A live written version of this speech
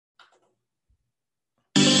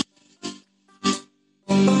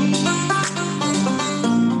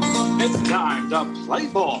to play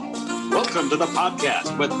ball. Welcome to the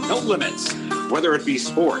podcast with no limits, whether it be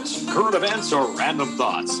sports, current events, or random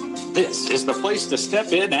thoughts. This is the place to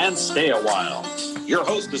step in and stay a while. Your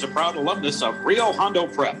host is a proud alumnus of Rio Hondo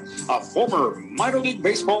Prep, a former minor league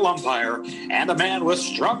baseball umpire, and a man with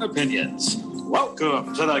strong opinions.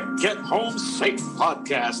 Welcome to the Get Home Safe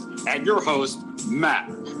podcast and your host, Matt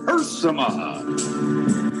Hersema.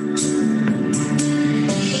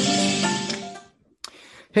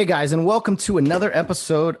 Hey guys, and welcome to another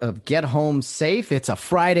episode of Get Home Safe. It's a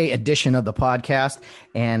Friday edition of the podcast,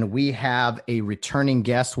 and we have a returning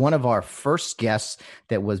guest, one of our first guests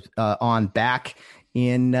that was on back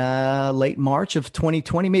in late March of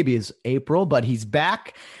 2020, maybe it's April, but he's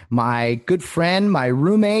back. My good friend, my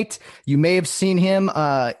roommate. You may have seen him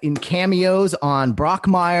in cameos on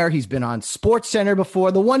Brockmire. He's been on SportsCenter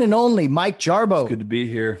before. The one and only Mike Jarbo. It's good to be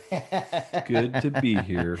here. Good to be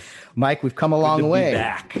here. Mike, we've come a long way.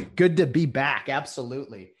 Back. Good to be back.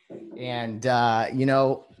 Absolutely. And,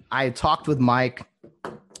 I talked with Mike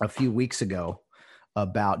a few weeks ago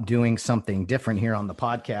about doing something different here on the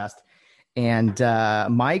podcast. And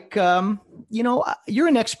Mike, you're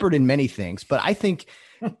an expert in many things, but I think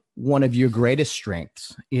one of your greatest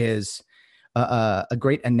strengths is a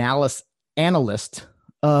great analyst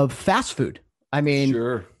of fast food. I mean,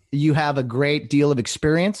 sure. You have a great deal of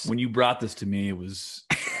experience. When you brought this to me, it was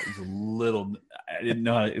a little, I didn't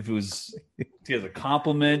know if it was as a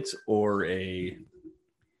compliment or a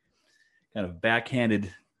kind of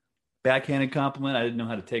backhanded compliment. I didn't know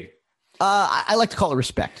how to take it. I like to call it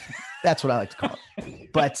respect. That's what I like to call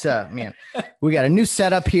it. But man, we got a new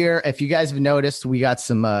setup here. If you guys have noticed, we got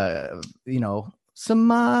some logos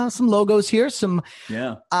here.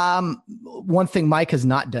 One thing Mike has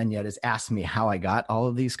not done yet is ask me how I got all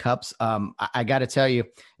of these cups. I got to tell you,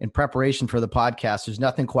 in preparation for the podcast, there's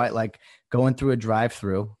nothing quite like going through a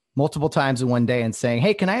drive-through multiple times in one day and saying,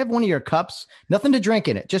 "Hey, can I have one of your cups? Nothing to drink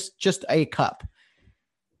in it, just a cup."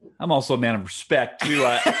 I'm also a man of respect too.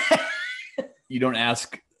 You don't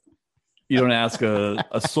ask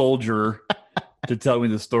a soldier to tell me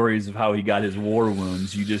the stories of how he got his war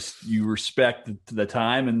wounds. You respect the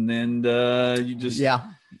time, and then you just yeah.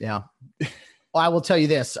 Well, I will tell you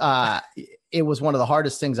this: it was one of the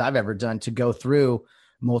hardest things I've ever done to go through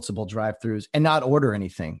multiple drive-throughs and not order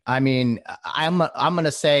anything. I mean, I'm going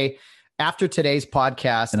to say after today's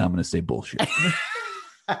podcast, and I'm going to say bullshit.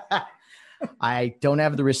 I don't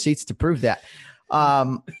have the receipts to prove that.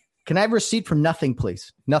 Can I have a receipt for nothing,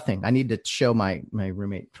 please? Nothing. I need to show my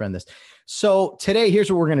roommate friend this. So today,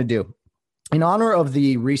 here's what we're going to do. In honor of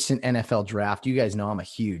the recent NFL draft, you guys know I'm a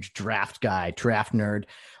huge draft guy, draft nerd.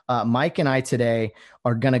 Mike and I today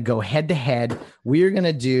are going to go head to head. We are going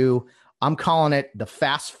to do, I'm calling it the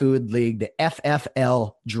Fast Food League, the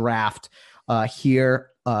FFL draft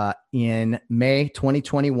here in May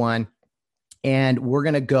 2021. And we're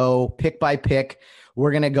going to go pick by pick.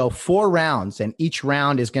 We're going to go 4 rounds, and each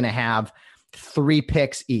round is going to have 3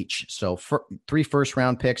 picks each. So 3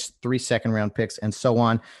 first-round picks, 3 second-round picks, and so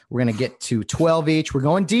on. We're going to get to 12 each. We're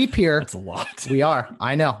going deep here. That's a lot. We are.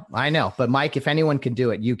 I know. But, Mike, if anyone can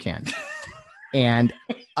do it, you can. And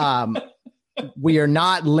we are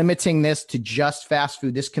not limiting this to just fast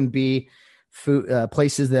food. This can be food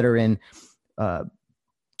places that are in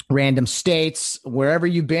random states, wherever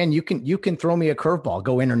you've been. You can throw me a curveball.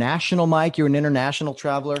 Go international, Mike. You're an international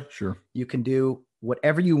traveler. Sure. You can do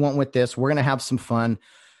whatever you want with this. We're going to have some fun.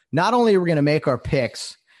 Not only are we going to make our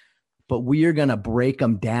picks, but we are going to break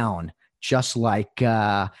them down just like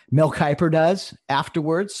Mel Kiper does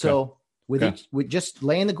afterwards. So with just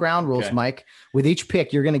laying the ground rules, Mike, with each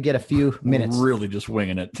pick, you're going to get a few minutes. Really just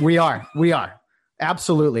winging it. We are.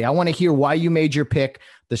 Absolutely. I want to hear why you made your pick,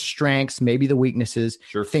 the strengths, maybe the weaknesses,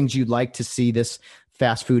 things you'd like to see this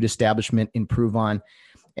fast food establishment improve on.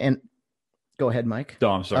 And go ahead, Mike.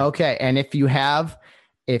 No, I'm sorry. Okay. And if you have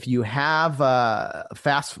it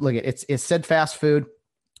said fast food,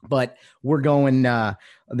 but we're going,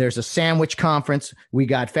 there's a sandwich conference. We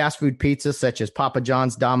got fast food pizzas such as Papa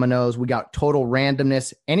John's, Domino's. We got total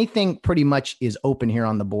randomness. Anything pretty much is open here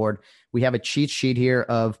on the board. We have a cheat sheet here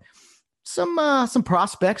of some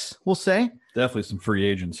prospects, we'll say. Definitely some free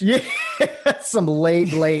agents. Yeah, some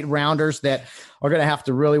late rounders that are going to have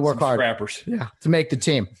to really work hard. Scrappers. Yeah, to make the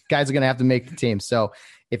team. Guys are going to have to make the team. So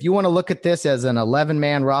if you want to look at this as an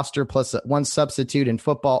 11-man roster plus 1 substitute in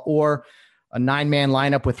football, or a 9-man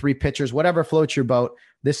lineup with 3 pitchers, whatever floats your boat,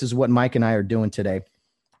 this is what Mike and I are doing today.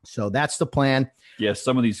 So that's the plan. Yeah,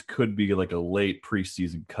 some of these could be like a late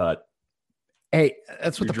preseason cut. Hey,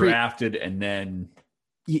 that's what you're drafted and then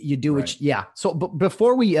you do it. Yeah. So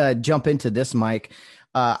before we jump into this, Mike,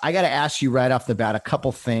 I got to ask you right off the bat a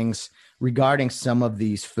couple things regarding some of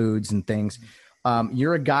these foods and things.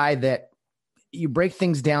 You're a guy that you break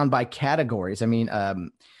things down by categories. I mean,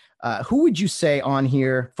 who would you say on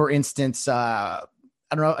here, for instance, I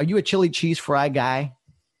don't know, are you a chili cheese fry guy?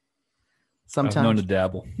 Sometimes. I've known to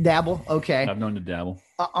dabble. Dabble? Okay. I've known to dabble.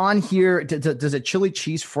 On here, does a chili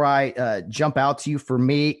cheese fry jump out to you? For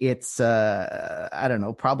me, it's, I don't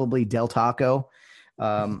know, probably Del Taco.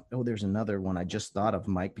 There's another one I just thought of,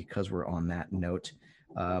 Mike, because we're on that note.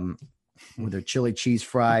 Whether chili cheese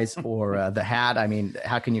fries or the hat. I mean,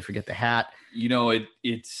 how can you forget the hat? You know,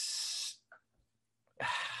 it's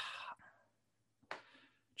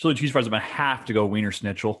chili cheese fries. I'm going to have to go Wiener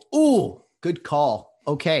Schnitzel. Ooh, good call.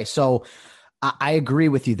 Okay, so I agree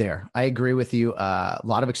with you there. I agree with you. A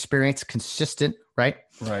lot of experience, consistent, right?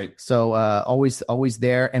 Right. So always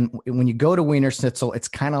there. And when you go to Wiener Schnitzel, it's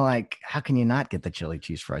kind of like, how can you not get the chili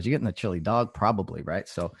cheese fries? You're getting the chili dog, probably, right?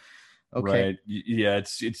 So, okay. Right. Yeah,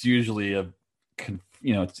 it's usually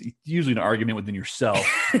it's usually an argument within yourself.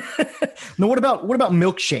 No, what about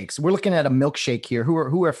milkshakes? We're looking at a milkshake here.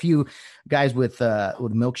 Who are a few guys with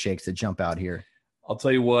milkshakes that jump out here? I'll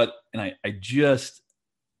tell you what, and I just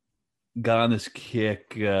got on this kick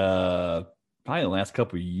probably the last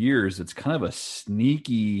couple of years. It's kind of a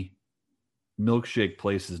sneaky milkshake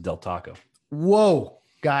place is Del Taco. Whoa,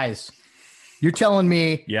 guys. You're telling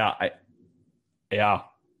me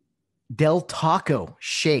Del Taco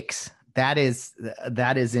shakes. That is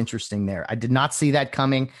interesting there. I did not see that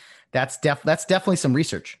coming. That's definitely some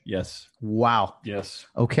research. Yes. Wow. Yes.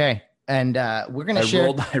 Okay. And we're going to share.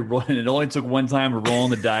 I rolled, and it only took one time of rolling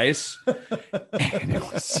the dice. And it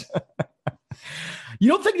was. You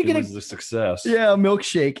don't think you're it going was a success? Yeah, a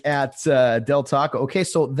milkshake at Del Taco. Okay,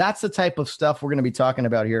 so that's the type of stuff we're going to be talking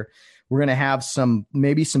about here. We're going to have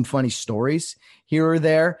maybe some funny stories here or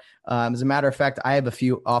there. As a matter of fact, I have a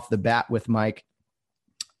few off the bat with Mike.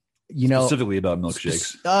 Specifically about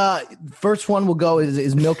milkshakes. First one we'll go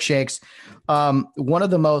is milkshakes. One of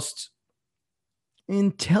the most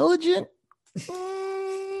intelligent,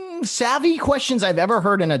 savvy questions I've ever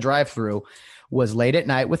heard in a drive-thru was late at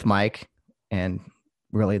night with Mike. And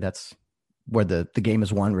really, that's where the game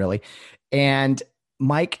is won, really. And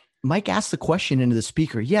Mike asked the question into the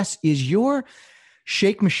speaker. Yes, is your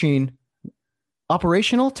shake machine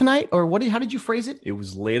operational tonight? Or how did you phrase it? It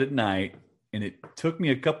was late at night, and it took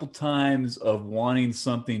me a couple times of wanting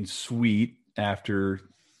something sweet after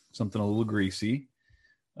something a little greasy,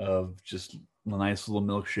 of just a nice little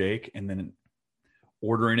milkshake, and then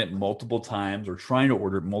ordering it multiple times or trying to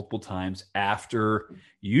order it multiple times after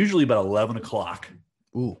usually about 11 o'clock.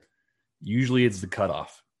 Ooh. Usually it's the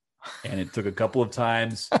cutoff. And it took a couple of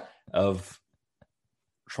times of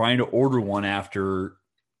trying to order one after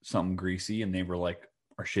something greasy, and they were like,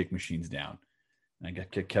 our shake machine's down. And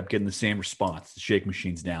I kept getting the same response. The shake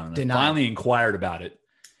machine's down. And I finally inquired about it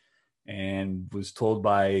and was told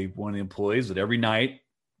by one of the employees that every night,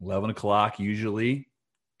 11 o'clock usually,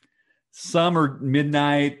 some are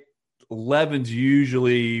midnight, 11's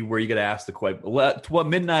usually where you got to ask the question. What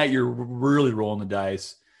midnight you're really rolling the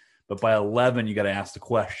dice, but by 11 you got to ask the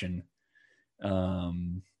question.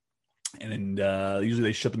 And then usually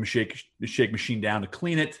they shut the shake machine down to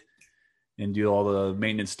clean it and do all the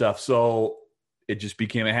maintenance stuff. So it just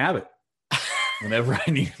became a habit. Whenever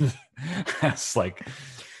I needed, that's like,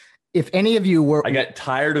 if any of you were, I got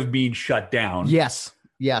tired of being shut down. Yes.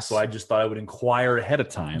 So I just thought I would inquire ahead of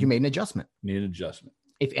time. You made an adjustment.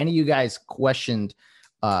 If any of you guys questioned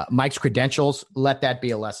Mike's credentials, let that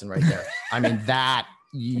be a lesson right there. I mean,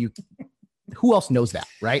 who else knows that,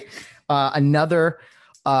 right? Another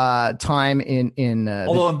time in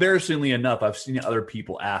although embarrassingly enough, I've seen other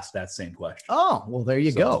people ask that same question. Oh, well, there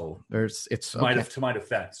you go. It's to my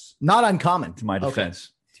defense. Not uncommon. To my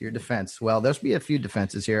defense. Okay. To your defense. Well, there's be a few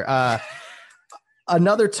defenses here.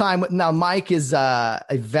 Another time now, Mike is a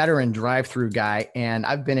veteran drive-through guy, and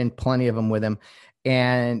I've been in plenty of them with him.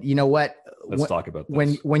 And you know what? Let's talk about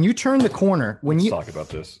this. When you turn the corner, Let's talk about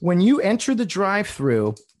this. When you enter the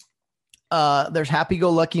drive-through, there's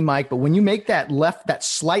happy-go-lucky Mike, but when you make that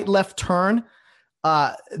slight left turn,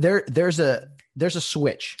 there's a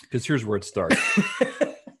switch. Because here's where it starts.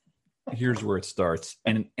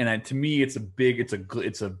 And to me, it's a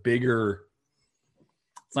bigger.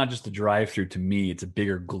 It's not just a drive-through. To me, it's a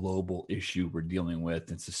bigger global issue we're dealing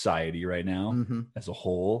with in society right now as a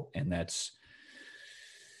whole. And that's,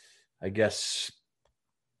 I guess,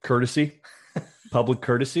 courtesy, public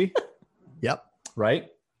courtesy. Yep. Right?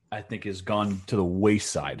 I think has gone to the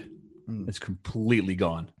wayside. It's completely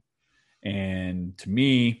gone. And to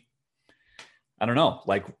me, I don't know,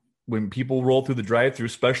 like when people roll through the drive-through,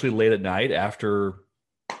 especially late at night after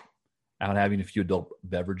out having a few adult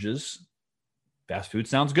beverages, fast food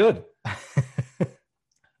sounds good.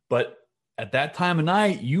 But at that time of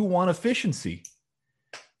night, you want efficiency.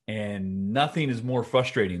 And nothing is more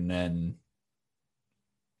frustrating than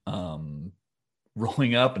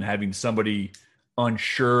rolling up and having somebody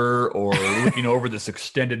unsure or looking over this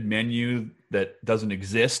extended menu that doesn't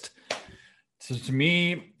exist. So to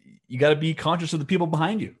me, you got to be conscious of the people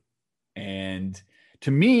behind you. And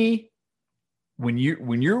to me, when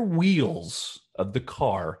your wheels of the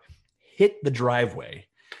car hit the driveway,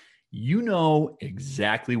 you know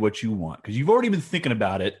exactly what you want because you've already been thinking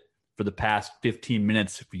about it for the past 15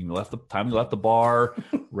 minutes. If you left the bar,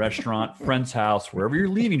 restaurant, friend's house, wherever you're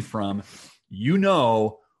leaving from, you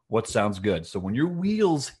know what sounds good. So when your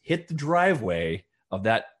wheels hit the driveway of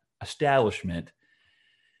that establishment,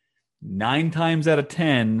 9 times out of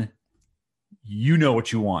 10, you know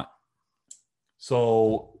what you want.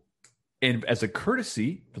 So, and as a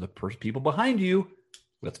courtesy for the people behind you,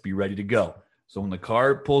 let's be ready to go. So when the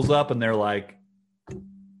car pulls up and they're like,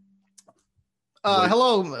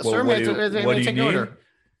 hello, sir. what do you need? Order.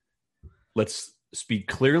 Let's speak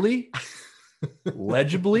clearly,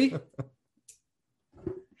 legibly.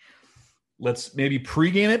 Let's maybe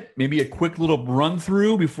pregame it, maybe a quick little run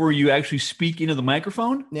through before you actually speak into the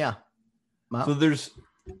microphone. Yeah. Wow. So there's,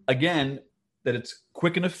 again, that it's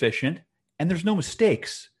quick and efficient and there's no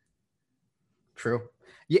mistakes. True.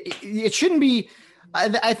 It shouldn't be.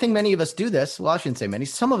 I think many of us do this. Well, I shouldn't say many.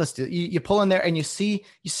 Some of us do. You pull in there and you see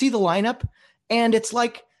the lineup and it's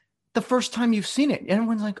like the first time you've seen it. And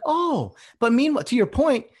everyone's like, oh, but meanwhile, to your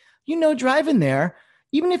point, driving there,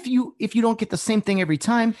 even if you don't get the same thing every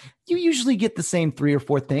time, you usually get the same 3 or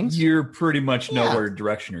 4 things. You're pretty much know where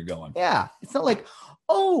direction you're going. Yeah. It's not like,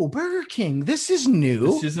 oh, Burger King, this is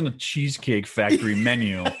new. This isn't a Cheesecake Factory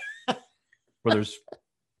menu where there's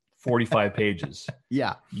 45 pages.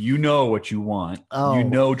 Yeah. You know what you want. Oh. You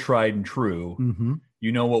know tried and true. Mm-hmm.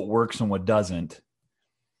 You know what works and what doesn't.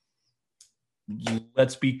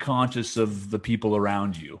 Let's be conscious of the people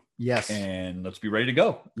around you. Yes. And let's be ready to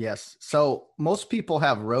go. Yes. So most people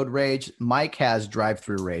have road rage. Mike has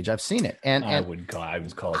drive-through rage. I've seen it. And I would call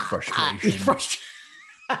it frustration.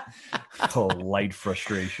 Light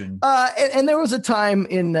frustration. And there was a time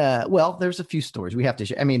in, there's a few stories we have to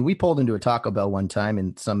share. I mean, we pulled into a Taco Bell one time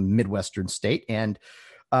in some Midwestern state. And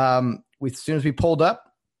as soon as we pulled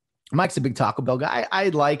up, Mike's a big Taco Bell guy. I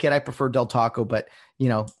like it. I prefer Del Taco, but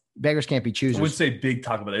beggars can't be choosers. I would say big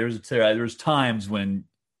Taco Bell. There's times when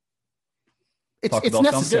it's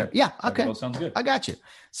necessary. Yeah. Okay. Taco Bell sounds good. I got you.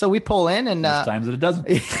 So we pull in and there's times that it doesn't.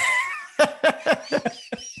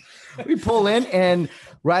 We pull in and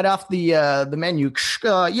right off the menu,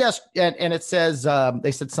 yes, and it says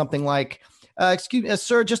they said something like, "Excuse me,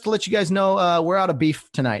 sir, just to let you guys know, we're out of beef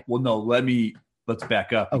tonight." Well, no, let's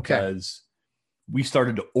back up because we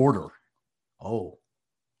started to order. Oh,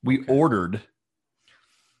 we ordered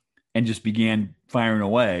and just began firing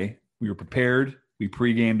away. We were prepared. We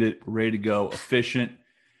pre-gamed it, ready to go, efficient.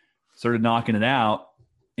 Started knocking it out,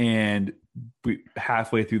 and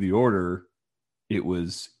halfway through the order,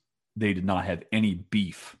 they did not have any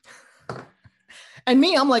beef. And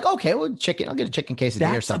me, I'm like, okay, well, chicken. I'll get a chicken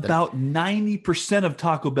quesadilla or something. That's about 90% of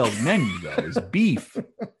Taco Bell's menu, though, is beef.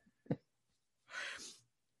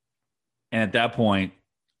 And at that point,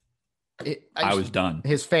 I was done.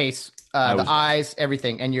 His face, the eyes,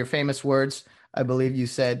 everything. And your famous words, I believe you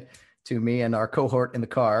said to me and our cohort in the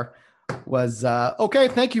car was, okay,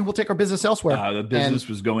 thank you. We'll take our business elsewhere. The business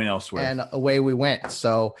was going elsewhere. And away we went.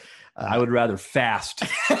 So I would rather fast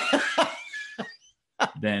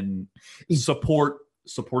than support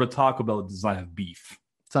a Taco Bell that does not have beef.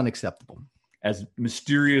 It's unacceptable. As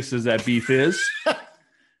mysterious as that beef is,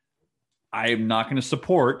 I am not going to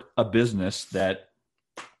support a business that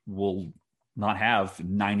will not have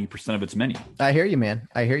 90% of its menu. I hear you, man.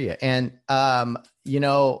 I hear you. And,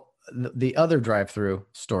 the other drive-through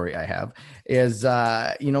story I have is,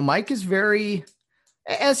 Mike is very,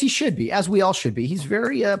 as he should be, as we all should be. He's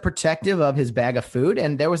very protective of his bag of food.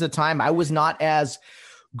 And there was a time I was not as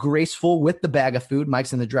graceful with the bag of food.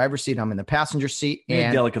 Mike's in the driver's seat. I'm in the passenger seat.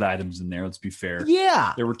 And delicate items in there. Let's be fair.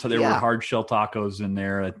 Yeah. There were hard shell tacos in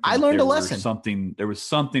there. I learned a lesson. There was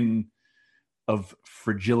something of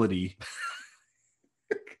fragility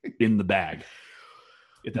in the bag,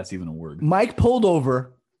 if that's even a word. Mike pulled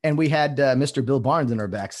over and we had Mr. Bill Barnes in our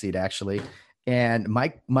back seat, actually. And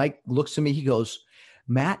Mike looks at me. He goes,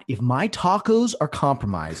 Matt, if my tacos are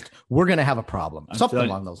compromised, we're going to have a problem. Something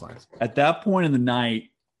along those lines. At that point in the night,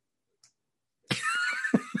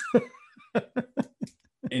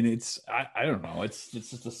 and it's, I don't know, it's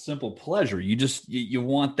just a simple pleasure. You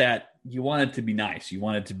want that, you want it to be nice. You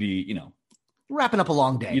want it to be, wrapping up a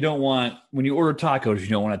long day. You don't want, when you order tacos, you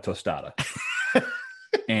don't want a tostada.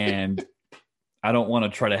 And I don't want to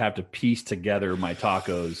try to have to piece together my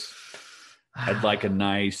tacos. I'd like a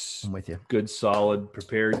nice, I'm with you. good, solid,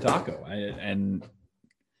 prepared taco. And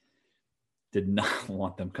did not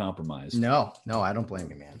want them compromised. No, I don't blame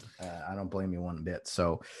you, man. I don't blame you one bit.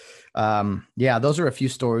 So, yeah, those are a few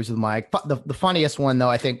stories with Mike. The funniest one, though,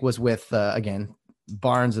 I think was with, again,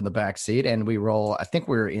 Barnes in the back seat. And I think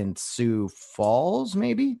we're in Sioux Falls,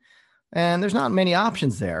 maybe. And there's not many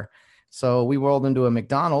options there. So we rolled into a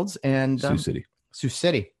McDonald's and Sioux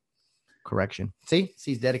City. Correction. See,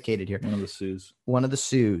 he's dedicated here. One of the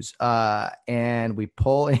Sioux. And we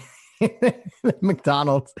pull in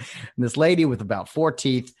McDonald's, and this lady with about 4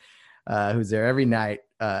 teeth, who's there every night.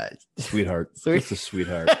 Sweetheart. Just a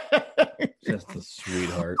sweetheart. Just a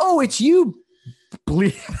sweetheart. Oh, it's you.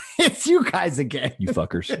 It's you guys again. You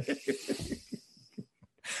fuckers.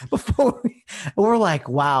 Before we're like,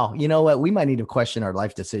 wow, you know what? We might need to question our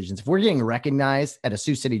life decisions. If we're getting recognized at a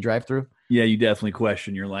Sioux City drive-thru. Yeah, you definitely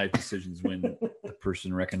question your life decisions when the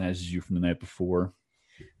person recognizes you from the night before.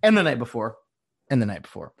 And the night before.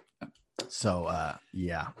 So,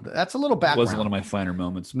 yeah, that's a little background. It wasn't one of my finer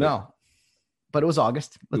moments. No, but it was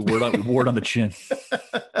August. Word on the chin.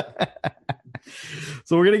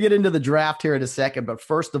 So we're going to get into the draft here in a second. But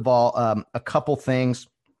first of all, a couple things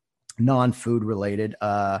non-food related.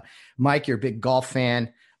 Mike, you're a big golf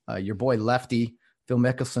fan. Your boy Lefty, Phil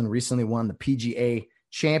Mickelson, recently won the PGA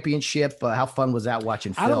Championship. How fun was that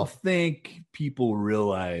watching Phil? I don't think people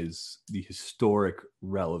realize the historic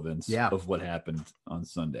relevance of what happened on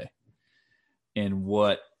Sunday. And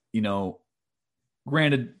what,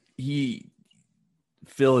 granted,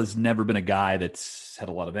 Phil has never been a guy that's had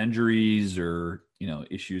a lot of injuries or,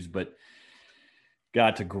 issues, but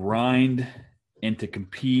got to grind and to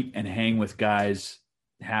compete and hang with guys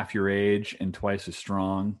half your age and twice as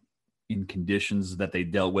strong in conditions that they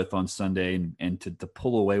dealt with on Sunday, and to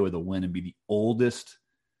pull away with a win and be the oldest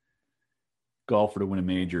golfer to win a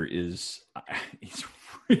major it's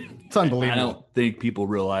unbelievable. I don't think people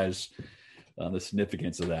realize the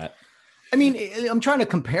significance of that. I mean, I'm trying to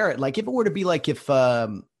compare it. Like if it were to be like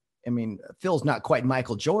Phil's not quite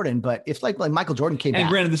Michael Jordan, but if like Michael Jordan came back. And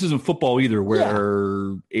granted, this isn't football either,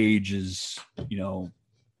 where age is, an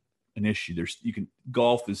issue.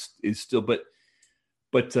 Golf is still, but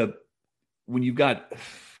when you've got,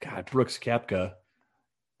 Brooks Koepka,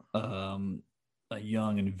 a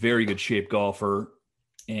young and very good shape golfer,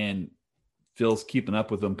 and Phil's keeping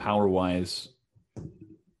up with them power wise.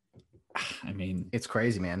 I mean, it's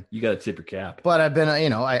crazy, man. You got to tip your cap. But I've been,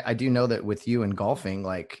 I do know that with you and golfing,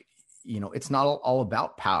 like, it's not all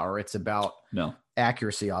about power. It's about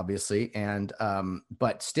accuracy, obviously. And,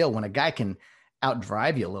 but still, when a guy can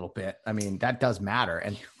outdrive you a little bit, I mean, that does matter.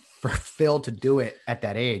 And for Phil to do it at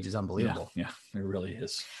that age is unbelievable. Yeah, it really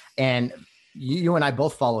is. And you and I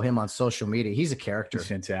both follow him on social media. He's a character. He's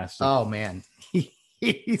fantastic. Oh, man.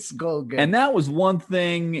 He's so good. And that was one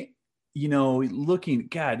thing, looking,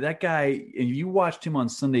 that guy, and you watched him on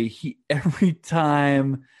Sunday, every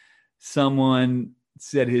time someone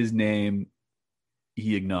said his name,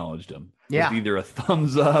 he acknowledged him. Yeah. With either a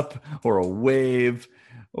thumbs up or a wave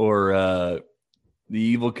or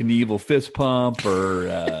the Evel Knievel fist pump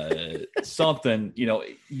or something,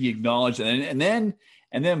 he acknowledged it.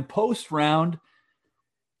 And then post round,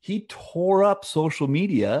 he tore up social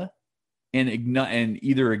media and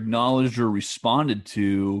either acknowledged or responded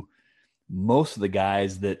to most of the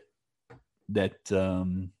guys that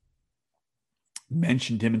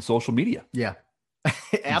mentioned him in social media. Yeah,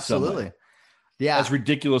 absolutely. Yeah. As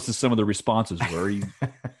ridiculous as some of the responses were,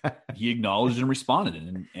 he acknowledged and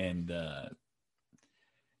responded. And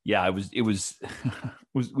it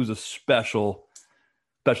was a special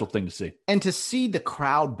thing to see. And to see the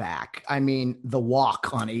crowd back, I mean, the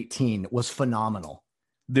walk on 18 was phenomenal.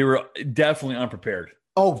 They were definitely unprepared.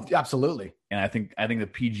 Oh, absolutely. And I think the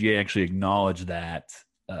PGA actually acknowledged that,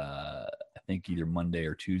 I think either Monday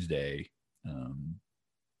or Tuesday,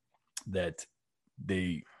 that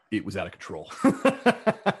it was out of control.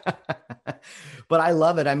 But I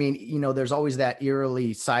love it. I mean, there's always that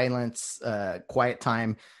eerily silence, quiet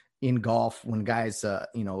time in golf when guys,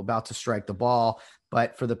 about to strike the ball.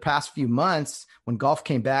 But for the past few months, when golf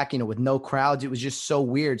came back, with no crowds, it was just so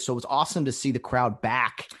weird. So it was awesome to see the crowd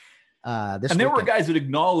back. There were guys that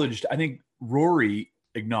acknowledged, I think Rory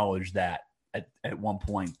acknowledged that at one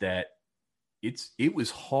point, that it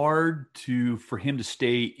was hard for him to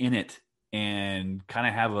stay in it and kind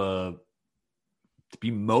of have to be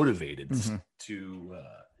motivated to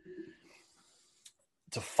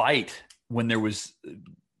fight when there was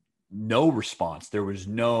no response. There was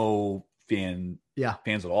no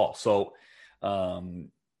fans at all. So,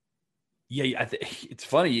 it's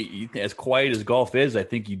funny. As quiet as golf is, I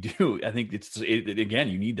think you do. I think again,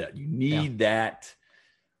 you need that. You need that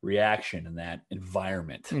reaction in that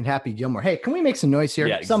environment. I mean, Happy Gilmore. Hey, can we make some noise here?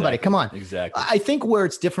 Yeah, exactly. Somebody, come on. Exactly. I think where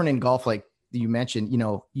it's different in golf, like you mentioned,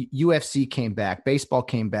 UFC came back, baseball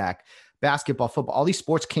came back, basketball, football, all these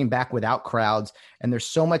sports came back without crowds. And there's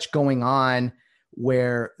so much going on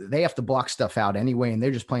where they have to block stuff out anyway, and they're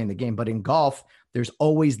just playing the game. But in golf, there's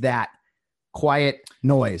always that quiet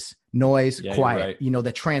noise, quiet, right.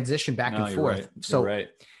 The transition back and forth. Right. So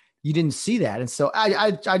you didn't see that. And so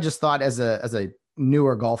I just thought as a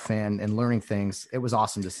newer golf fan and learning things, it was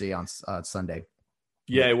awesome to see on Sunday.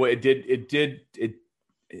 Yeah, well, it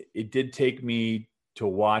did take me to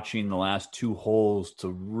watching the last two holes to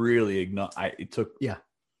really acknowledge.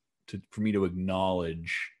 For me to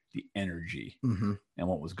acknowledge the energy and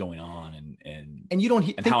what was going on, and you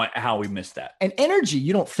don't and how we missed that. And energy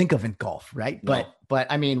you don't think of in golf, right? No. But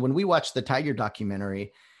I mean, when we watched the Tiger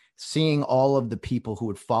documentary, seeing all of the people who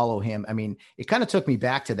would follow him, I mean, it kind of took me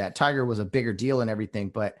back to that. Tiger was a bigger deal and everything,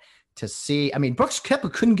 but to see, I mean, Brooks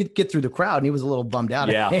Koepka couldn't get through the crowd, and he was a little bummed out.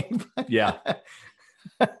 Yeah, I think. yeah.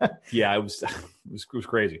 It was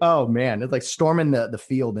crazy. Oh man, it's like storming the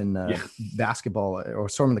field in basketball, or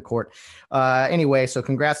storming the court. Anyway, so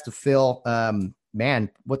congrats to Phil. Man,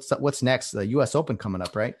 what's next? The U.S. Open coming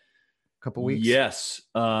up, right? A couple weeks. Yes,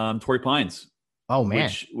 Torrey Pines. Oh man,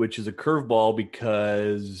 which is a curveball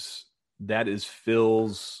because that is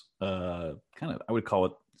Phil's kind of, I would call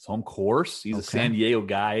it his home course. He's a San Diego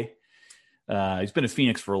guy. He's been in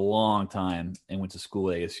Phoenix for a long time and went to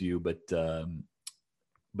school at ASU, but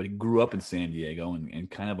he grew up in San Diego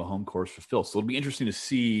and kind of a home course for Phil. So it'll be interesting to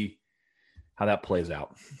see how that plays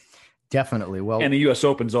out. Definitely. Well, and the U.S.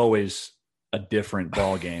 Open's always a different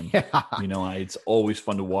ball game. Yeah. It's always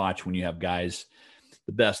fun to watch when you have guys,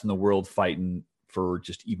 the best in the world, fighting for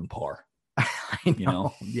just even par. I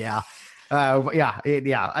know. Yeah.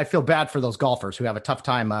 I feel bad for those golfers who have a tough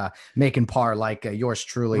time making par like yours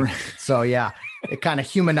truly. Right. So yeah, it kind of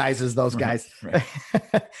humanizes those guys. Right.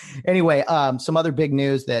 Anyway, some other big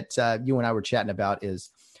news that you and I were chatting about is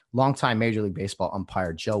longtime Major League Baseball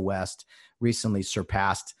umpire Joe West recently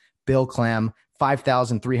surpassed Bill Clem,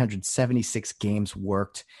 5,376 games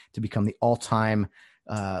worked to become the all-time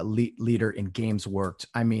leader in games worked.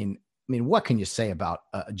 I mean, what can you say about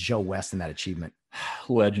Joe West and that achievement?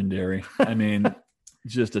 Legendary. I mean, and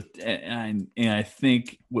I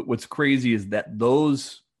think what's crazy is that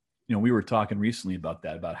those, we were talking recently about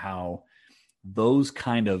that, about how those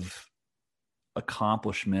kind of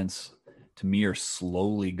accomplishments to me are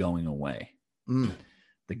slowly going away.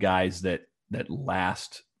 The guys that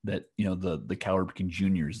last, that, the Cal Ripken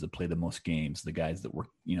Juniors that play the most games, the guys that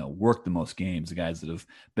work the most games, the guys that have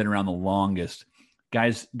been around the longest.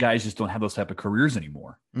 Guys just don't have those type of careers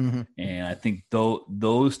anymore. Mm-hmm. And I think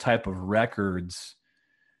those type of records,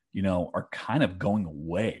 are kind of going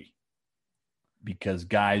away because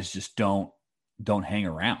guys just don't hang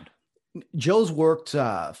around. Joe's worked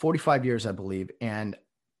 45 years, I believe. And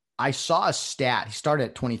I saw a stat. He started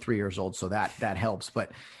at 23 years old, so that helps.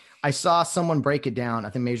 But I saw someone break it down,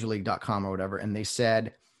 I think majorleague.com or whatever, and they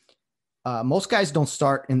said most guys don't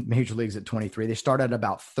start in major leagues at 23. They start at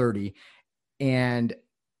about 30. And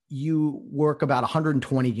you work about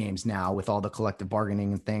 120 games now with all the collective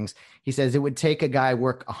bargaining and things. He says it would take a guy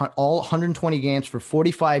work all 120 games for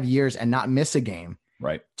 45 years and not miss a game,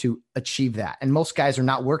 right, to achieve that. And most guys are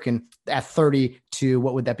not working at 30 to,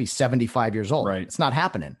 what would that be, 75 years old? Right. It's not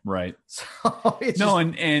happening. Right. So it's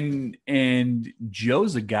and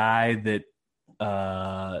Joe's a guy that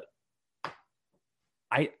I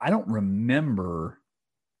don't remember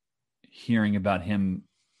hearing about him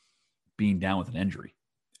being down with an injury.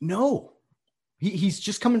 No, he's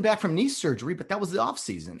just coming back from knee surgery, but that was the off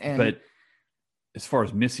season. But as far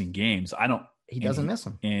as missing games, he doesn't miss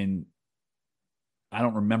them. And I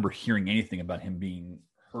don't remember hearing anything about him being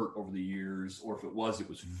hurt over the years, or if it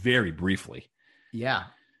was very briefly. Yeah.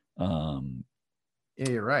 Yeah,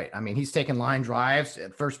 you're right. I mean, he's taking line drives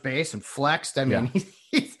at first base and flexed. I mean,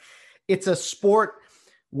 it's a sport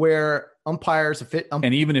where umpires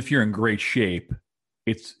and even if you're in great shape,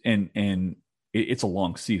 it's a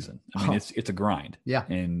long season. I mean, it's a grind. Yeah.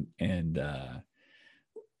 And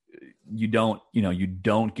you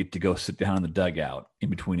don't get to go sit down in the dugout in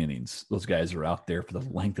between innings. Those guys are out there for the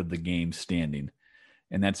length of the game standing.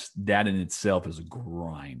 And that in itself is a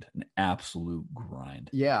grind, an absolute grind.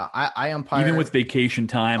 Yeah. I umpire. Even with vacation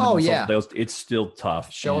time. Oh, yeah. It's still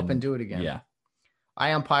tough. Show up and do it again. Yeah. I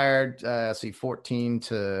umpired, 14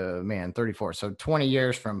 to 34. So 20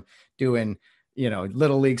 years from doing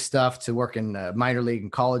little league stuff to working minor league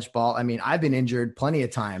and college ball. I mean, I've been injured plenty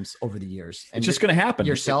of times over the years. And it's just going to happen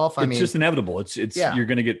yourself. It's just inevitable. It's you're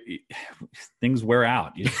going to get things wear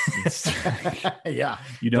out. Yeah.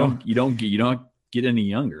 You don't get any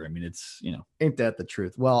younger. I mean, it's, ain't that the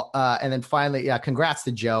truth? Well, and then finally, congrats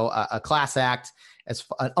to Joe, a class act as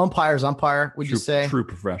an umpire's umpire. Would you say true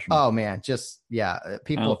professional? Oh man. Just,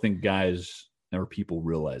 people. I don't think guys or people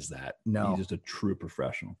realize that. No, he's just a true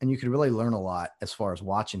professional. And you could really learn a lot as far as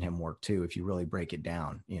watching him work too, if you really break it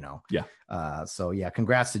down, Yeah. So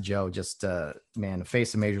congrats to Joe. Just, man, the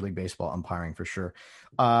face of Major League Baseball umpiring for sure.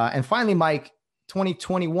 And finally, Mike,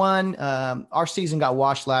 2021, our season got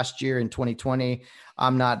washed last year in 2020.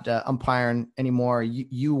 I'm not umpiring anymore.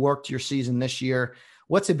 You worked your season this year.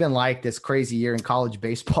 What's it been like this crazy year in college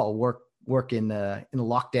baseball, work in the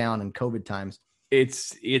lockdown and COVID times?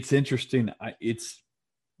 It's interesting.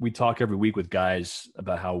 We talk every week with guys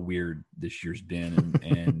about how weird this year's been,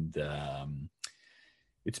 and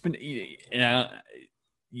it's been.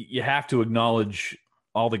 You have to acknowledge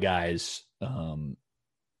all the guys, and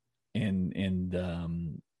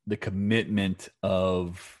the commitment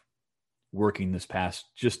of working this past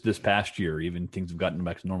year. Even things have gotten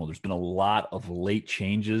back to normal. There's been a lot of late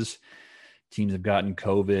changes. Teams have gotten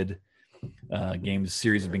COVID.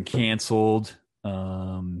 Series have been canceled.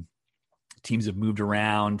 Teams have moved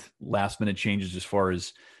around, last minute changes as far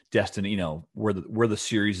as destiny, where the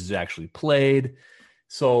series is actually played.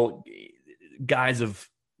 So guys have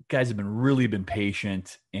been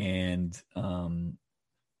patient and been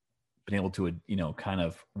able to kind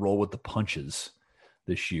of roll with the punches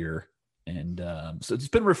this year. And so it's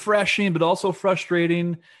been refreshing, but also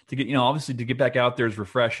frustrating to get, obviously to get back out there is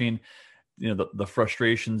refreshing. The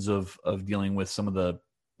frustrations of dealing with some of the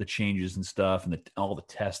changes and stuff and all the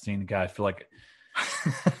testing. God, I feel like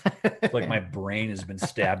my brain has been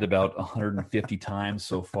stabbed about 150 times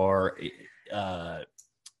so far.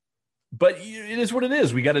 But it is what it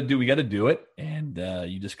is. We got to do it. And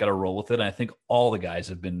you just got to roll with it. And I think all the guys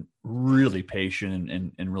have been really patient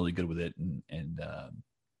and really good with it. And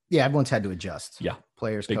everyone's had to adjust. Yeah.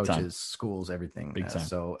 Players, Big coaches, time. schools, everything. Big time.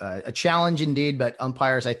 So a challenge indeed, but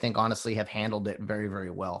umpires, I think, honestly have handled it very, very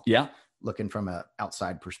well. Yeah. Looking from an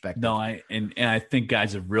outside perspective. No, I think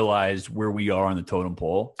guys have realized where we are on the totem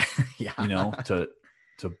pole. Yeah. To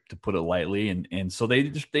put it lightly. And so they're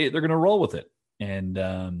going to roll with it.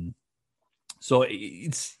 And so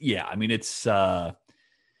it's, I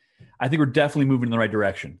think we're definitely moving in the right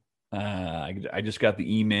direction. I just got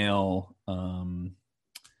the email a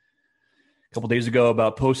couple days ago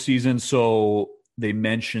about postseason. So they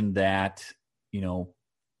mentioned that,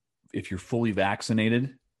 if you're fully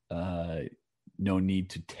vaccinated, no need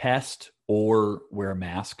to test or wear a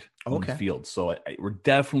mask on the field. So we're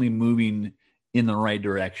definitely moving in the right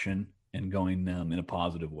direction and going in a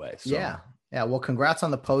positive way. So, yeah. Well, congrats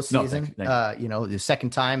on the postseason. No, thank you. The second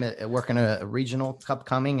time working a regional cup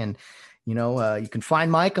coming, and you can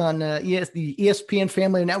find Mike on the ESPN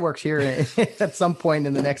family networks here at some point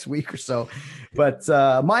in the next week or so. But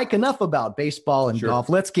Mike, enough about baseball and golf.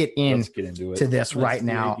 Let's get into this right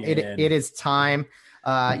now. It is time.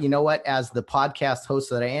 You know what? As the podcast host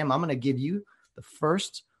that I am, I'm going to give you the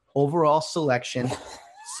first overall selection.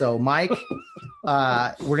 So, Mike,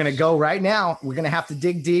 we're going to go right now. We're going to have to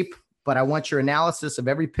dig deep, but I want your analysis of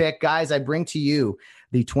every pick. Guys, I bring to you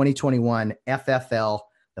the 2021 FFL,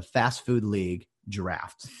 the Fast Food League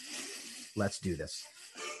Draft. Let's do this.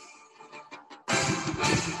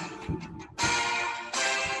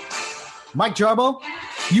 Mike Jarbo,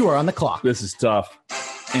 you are on the clock. This is tough.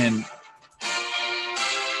 And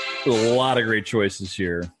a lot of great choices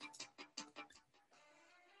here.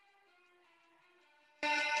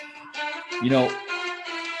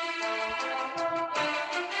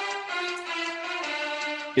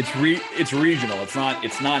 It's regional. It's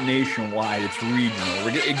not nationwide. It's regional.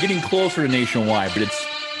 We're getting closer to nationwide,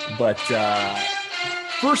 but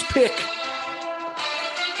first pick.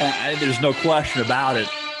 There's no question about it.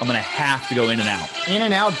 I'm going to have to go In-N-Out.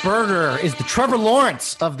 In-N-Out Burger is the Trevor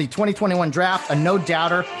Lawrence of the 2021 draft, a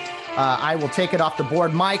no-doubter. I will take it off the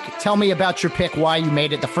board. Mike, tell me about your pick, why you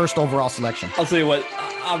made it the first overall selection. I'll tell you what,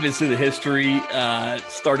 obviously the history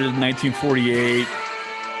started in 1948.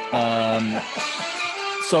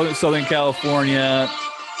 Southern California,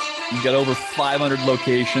 you've got over 500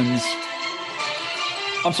 locations.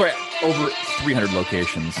 I'm sorry, over 300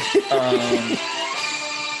 locations.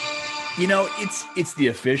 It's the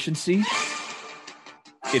efficiency.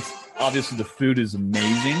 It's obviously the food is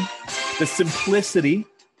amazing. The simplicity.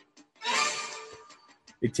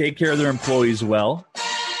 They take care of their employees well.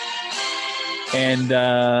 And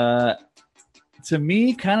to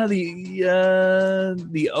me, kind of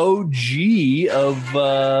the OG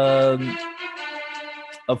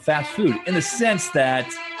of fast food, in the sense that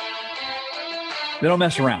they don't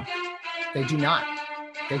mess around. They do not.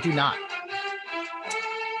 They do not.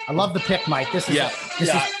 I love the pick, Mike. This is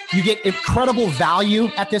you get incredible value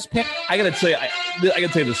at this pick. I gotta tell you, I gotta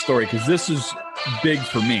tell you the story, because this is big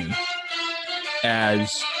for me,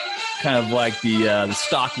 as kind of like the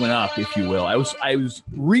stock went up, if you will. I was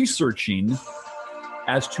researching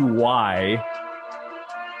as to why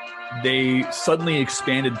they suddenly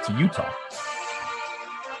expanded to Utah.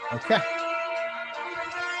 Okay.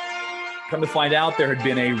 Come to find out, there had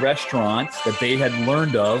been a restaurant that they had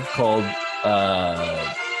learned of called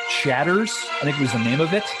Chatters, I think was the name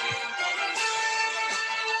of it.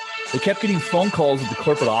 They kept getting phone calls at the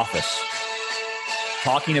corporate office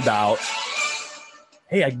talking about,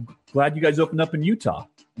 hey, I'm glad you guys opened up in Utah.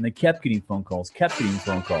 And they kept getting phone calls.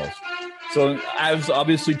 So I was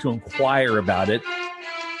obviously to inquire about it.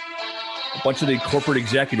 A bunch of the corporate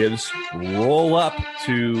executives roll up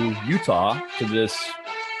to Utah, to this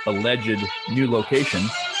alleged new location,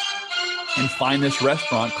 and find this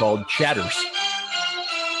restaurant called Chatters.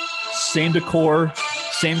 Same decor,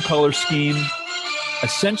 same color scheme,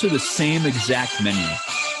 essentially the same exact menu.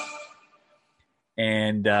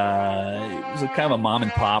 And it was a kind of a mom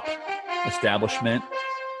and pop establishment.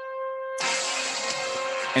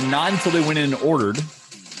 And not until they went in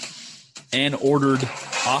and ordered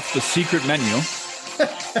off the secret menu,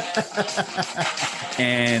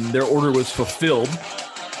 and their order was fulfilled,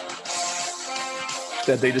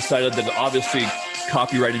 that they decided that obviously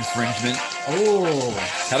copyright infringement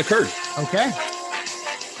had occurred. Okay.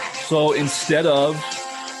 So instead of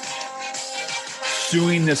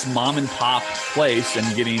suing this mom and pop place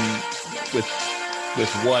and getting with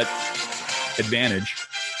what advantage,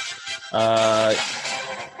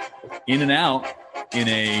 In-N-Out, in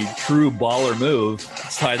a true baller move,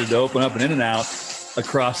 decided to open up an In-N-Out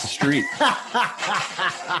across the street.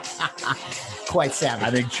 Quite savage. I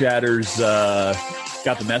think Chatters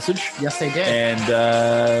got the message. Yes, they did.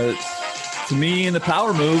 And to me, in the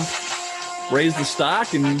power move, raised the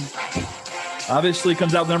stock and obviously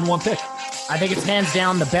comes out with the number one pick. I think it's hands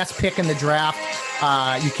down the best pick in the draft.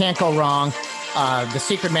 You can't go wrong. The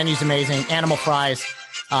secret menu is amazing. Animal fries.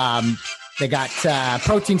 They got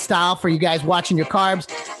protein style for you guys watching your carbs.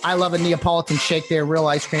 I love a Neapolitan shake there, real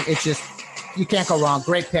ice cream. It's just, you can't go wrong.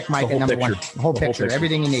 Great pick, Mike, at number one. The whole picture,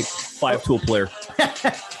 everything you need. 5-tool player.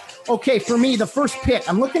 Okay, for me, the first pick,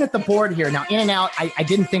 I'm looking at the board here. Now, In-N-Out, I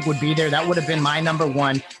didn't think would be there. That would have been my number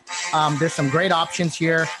one. There's some great options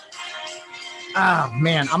here. Oh,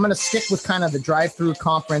 man, I'm going to stick with kind of the drive-through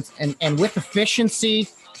conference. And with efficiency,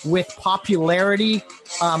 with popularity,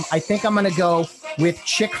 I think I'm going to go with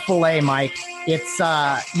Chick-fil-A, Mike. It's,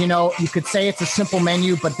 you could say it's a simple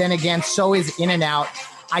menu, but then again, so is In-N-Out.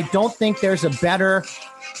 I don't think there's a better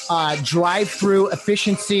drive-through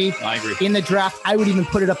efficiency in the draft. I would even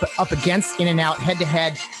put it up against In-N-Out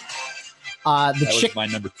head-to-head. That was my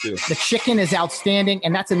number two. The chicken is outstanding,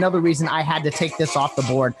 and that's another reason I had to take this off the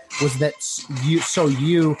board, was that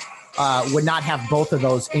you would not have both of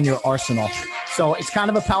those in your arsenal. So it's kind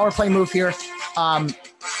of a power play move here.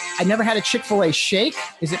 I never had a Chick-fil-A shake.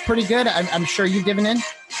 Is it pretty good? I'm sure you've given in.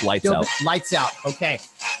 Lights out. Lights out. Okay.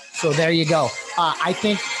 So there you go. I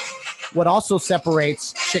think what also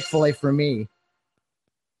separates Chick-fil-A for me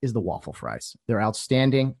is the waffle fries. They're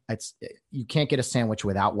outstanding. You can't get a sandwich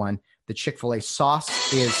without one. The Chick-fil-A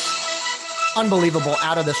sauce is unbelievable,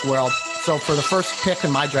 out of this world. So for the first pick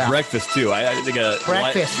in my draft. Breakfast, too. I think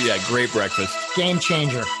breakfast. Great breakfast. Game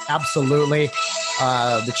changer. Absolutely.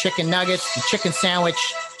 The chicken nuggets, the chicken sandwich,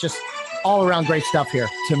 just all around great stuff here.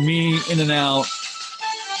 To me, In-N-Out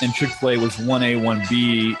and Chick-fil-A was 1A,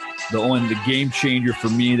 1B. The game changer for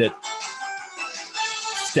me that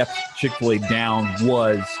stepped Chick-fil-A down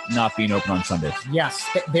was not being open on Sundays. Yes,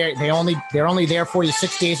 they're only there for you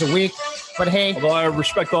 6 days a week. But hey, although I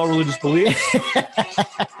respect all religious beliefs,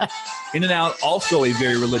 In-N-Out also a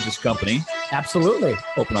very religious company. Absolutely,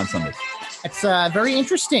 open on Sundays. It's very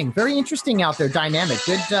interesting out there. Dynamic,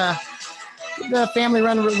 good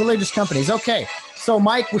family-run religious companies. Okay, so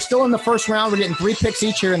Mike, we're still in the first round. We're getting 3 picks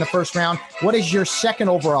each here in the first round. What is your second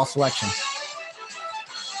overall selection?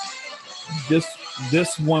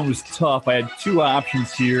 This one was tough. I had 2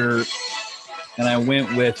 options here, and I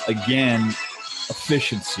went with, again,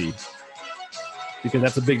 efficiency, because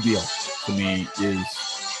that's a big deal to me, is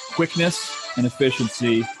quickness and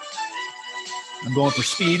efficiency. I'm going for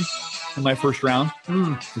speed in my first round,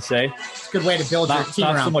 to say. It's a good way to build your team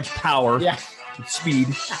around. Not so much power, yeah. Speed.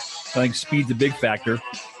 I think speed's a big factor.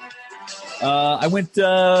 I went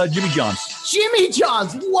Jimmy John's. Jimmy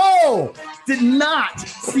John's. Whoa! Did not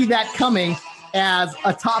see that coming as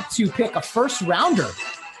a top 2 pick, a first rounder.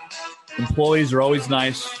 Employees are always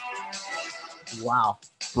nice. Wow.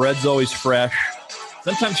 Bread's always fresh.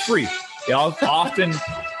 Sometimes free. Often,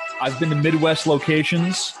 I've been to Midwest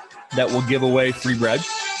locations that will give away free bread,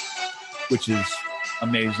 which is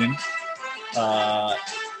amazing.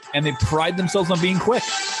 And they pride themselves on being quick.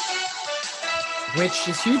 Which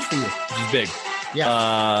is huge for you. Which is big.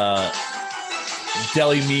 Yeah.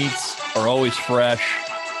 Deli meats are always fresh.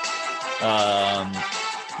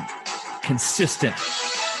 Consistent.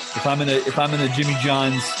 If I'm in a Jimmy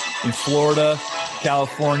John's in Florida,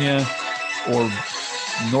 California, or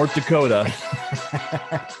North Dakota,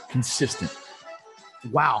 consistent.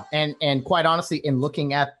 Wow. And quite honestly, in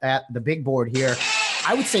looking at the big board here,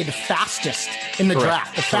 I would say the fastest in the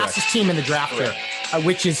draft, the fastest team in the draft here,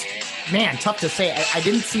 which is, man, tough to say. I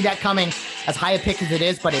didn't see that coming as high a pick as it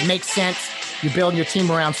is, but it makes sense. You build your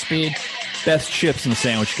team around speed. Best chips in the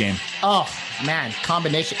sandwich game. Oh, man,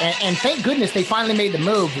 combination. And thank goodness they finally made the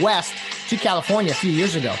move west to California a few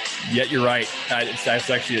years ago. Yeah, you're right. That's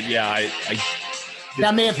actually,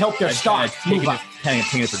 that may have helped their stock move up. Kind of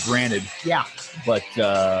taking it for granted. Yeah. But,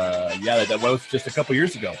 that was just a couple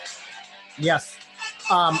years ago. Yes.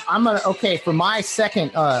 I'm going to, for my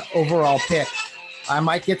second overall pick, I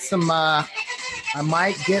might get some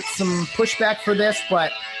pushback for this,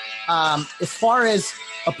 but as far as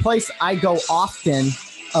a place I go often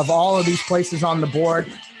of all of these places on the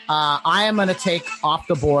board, I am going to take off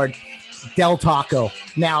the board Del Taco.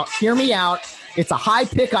 Now, hear me out. It's a high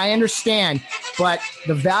pick, I understand, but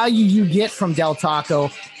the value you get from Del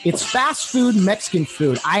Taco, it's fast food, Mexican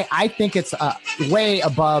food. I think it's way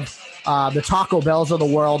above the Taco Bells of the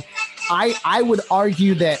world. I would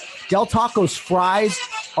argue that Del Taco's fries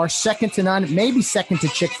are second to none, maybe second to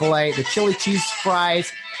Chick-fil-A. The chili cheese fries,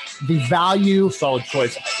 the value. Solid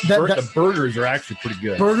choice. The burgers are actually pretty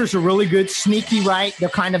good. Burgers are really good. Sneaky, right? They're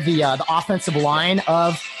kind of the offensive line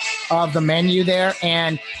of the menu there.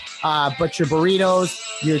 And but your burritos,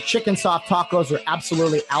 your chicken soft tacos are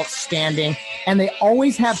absolutely outstanding. And they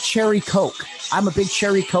always have cherry Coke. I'm a big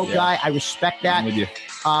cherry Coke guy. I respect that. I'm with you.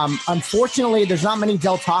 Unfortunately, there's not many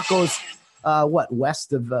Del Tacos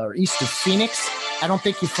west of or east of Phoenix. I don't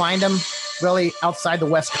think you find them really outside the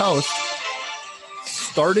West Coast.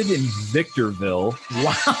 Started in Victorville.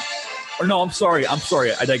 Wow. Or no, I'm sorry.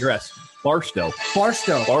 I digress. Barstow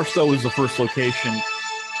was the first location.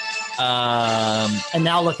 And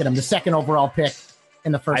now look at him, the second overall pick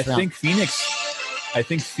in the first round. I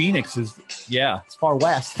think Phoenix is, it's far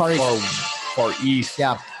west, far east.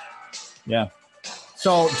 Yeah. Yeah.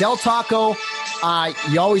 So Del Taco,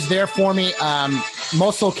 you're always there for me.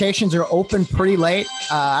 Most locations are open pretty late.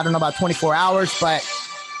 I don't know about 24 hours, but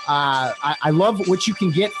I love what you can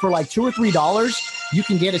get for like $2 or $3. You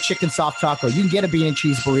can get a chicken soft taco. You can get a bean and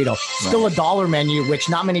cheese burrito. Still a dollar menu, which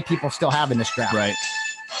not many people still have in this draft.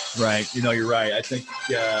 Right. You know, you're right. I think,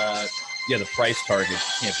 the price target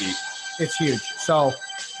can't beat. It's huge. So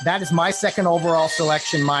that is my second overall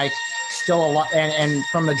selection, Mike. Still a lot. And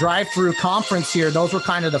from the drive-through conference here, those were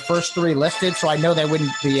kind of the first 3 listed. So I know they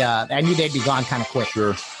wouldn't be, I knew they'd be gone kind of quick.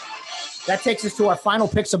 Sure. That takes us to our final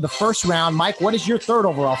picks of the first round. Mike, what is your third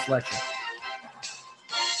overall selection?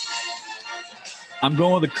 I'm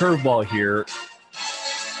going with a curveball here.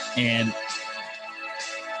 And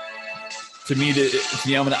to me,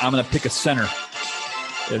 I'm going to pick a center.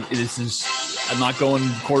 I'm not going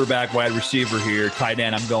quarterback, wide receiver here, tight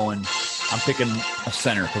end. I'm picking a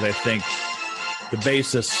center because I think the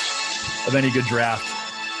basis of any good draft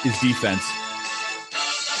is defense.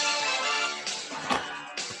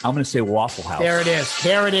 I'm going to say Waffle House. There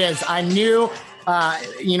it is. I knew,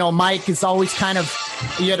 Mike is always kind of,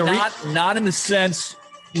 you had to not in the sense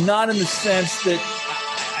that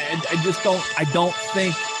I don't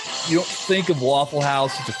think you don't think of Waffle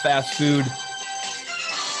House as a fast food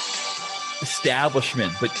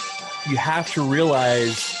establishment, but you have to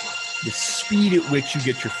realize the speed at which you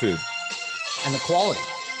get your food. And the quality.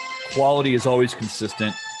 Quality is always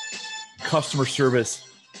consistent. Customer service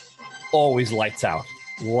always lights out.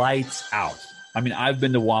 Lights out. I mean, I've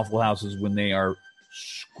been to Waffle Houses when they are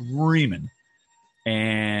screaming,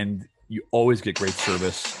 and you always get great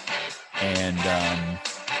service. And,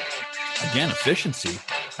 again, efficiency.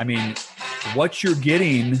 I mean, what you're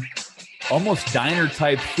getting, almost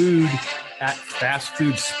diner-type food at fast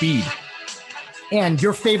food speed. And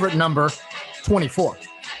your favorite number, 24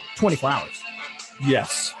 hours.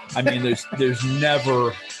 Yes. I mean, there's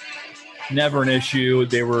never an issue.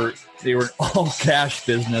 They were an all cash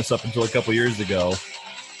business up until a couple years ago.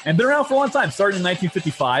 And been around for a long time, starting in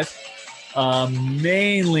 1955.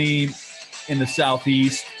 Mainly in the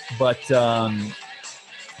Southeast, but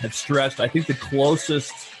have stressed. I think the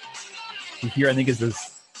closest to here, I think, is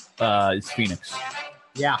Phoenix.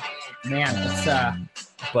 Yeah, man,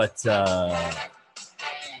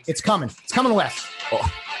 it's coming. It's coming west.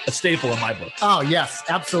 A staple in my book. Oh, yes,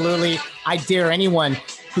 absolutely. I dare anyone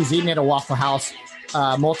who's eaten at a Waffle House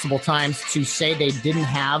multiple times to say they didn't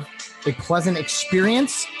have a pleasant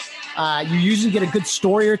experience. You usually get a good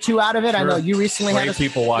story or two out of it. Sure. I know you recently had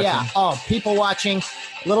people watching. Yeah. Oh, people watching.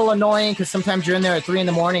 A little annoying because sometimes you're in there at 3 a.m.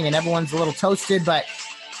 and everyone's a little toasted, but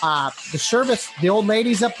the service, the old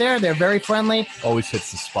ladies up there, they're very friendly. Always hits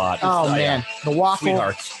the spot. Oh, man. The waffle.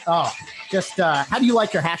 Sweethearts. Oh, just how do you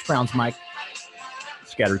like your hash browns, Mike?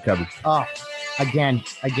 Scattered covered. Oh, again,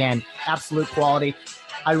 absolute quality.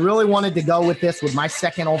 I really wanted to go with this with my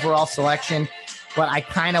second overall selection, but I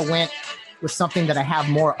kind of went with something that I have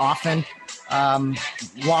more often.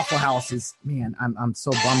 Waffle House is, man, I'm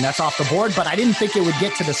so bummed that's off the board, but I didn't think it would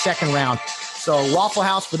get to the second round. So Waffle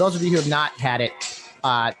House, for those of you who have not had it,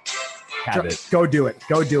 go do it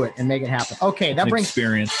and make it happen. Okay, that brings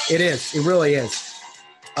experience. It is. It really is.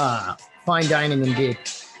 Fine dining indeed.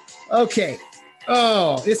 Okay.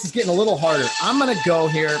 Oh, this is getting a little harder. I'm going to go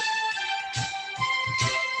here.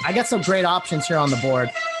 I got some great options here on the board.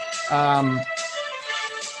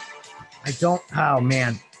 Oh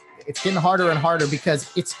man, it's getting harder and harder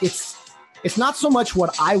because it's not so much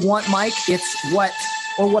what I want, Mike. It's what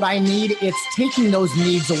I need. It's taking those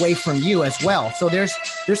needs away from you as well. So there's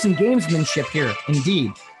some gamesmanship here,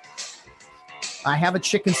 indeed. I have a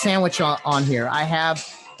chicken sandwich on here. I have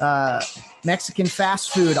Mexican fast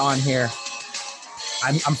food on here.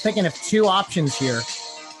 I'm thinking of two options here.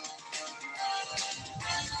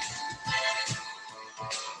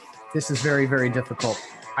 This is very, very difficult.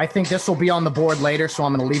 I think this will be on the board later, so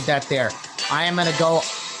I'm going to leave that there. I am going to go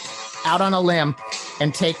out on a limb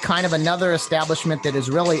and take kind of another establishment that is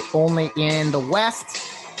really only in the West.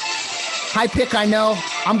 High pick, I know.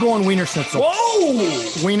 I'm going Wiener Schnitzel.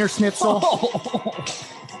 Whoa! Wiener Schnitzel. Oh.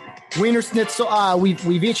 Wiener Schnitzel.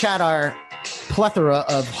 We've each had our plethora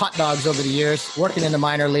of hot dogs over the years, working in the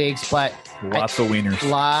minor leagues, but lots of wieners. A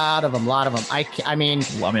lot of them. I mean,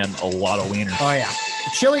 a lot of wieners. Oh yeah,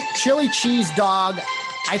 chili cheese dog,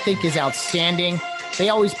 I think is outstanding. They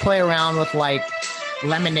always play around with like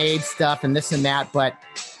lemonade stuff and this and that, but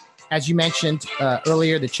as you mentioned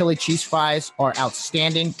earlier, the chili cheese fries are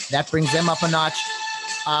outstanding. That brings them up a notch.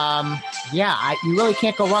 You really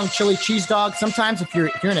can't go wrong. Chili cheese dog. Sometimes if you're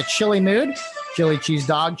in a chili mood, chili cheese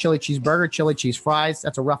dog, chili cheese burger, chili cheese fries.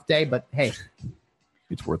 That's a rough day, but hey,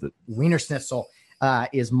 it's worth it. Wiener Schnitzel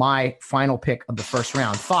is my final pick of the first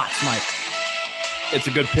round. Thoughts, Mike? It's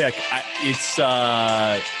a good pick. It's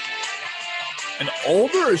an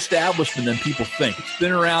older establishment than people think. It's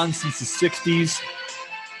been around since the 60s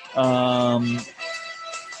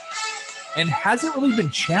and hasn't really been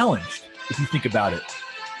challenged, if you think about it.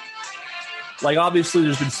 Like, obviously,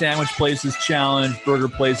 there's been sandwich places challenged. Burger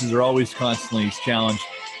places are always constantly challenged.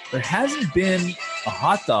 There hasn't been a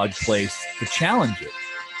hot dog place to challenge it.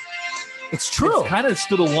 It's true. It's kind of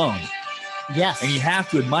stood alone. Yes. And you have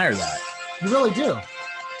to admire that. You really do.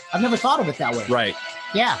 I've never thought of it that way. Right.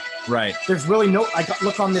 Yeah. Right. There's really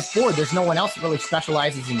look on this board. There's no one else that really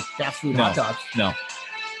specializes in fast food hot dogs. No.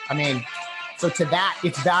 I mean, so to that,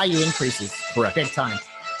 its value increases. Correct. Big time.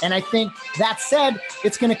 And I think that said,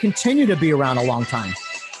 it's going to continue to be around a long time.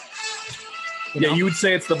 You would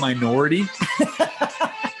say it's the minority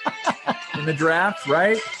in the draft,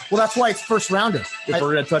 right? Well, that's why it's first rounder. If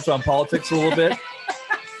we're going to touch on politics a little bit.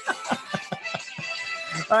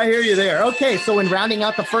 I hear you there. Okay, so in rounding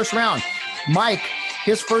out the first round, Mike,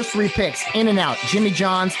 his first three picks, In-N-Out, Jimmy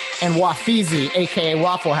John's, and Wafizi, a.k.a.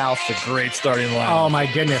 Waffle House. It's a great starting line. Oh,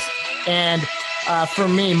 my goodness. And for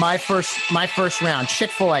me, my first round,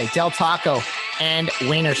 Chick-fil-A, Del Taco, and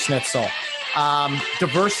Wiener Schnitzel.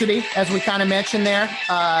 Diversity, as we kind of mentioned there.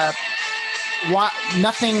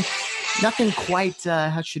 Nothing quite,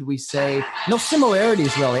 how should we say, no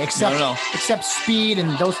similarities really, except speed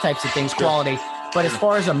and those types of things, quality. But as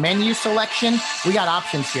far as a menu selection, we got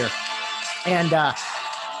options here. And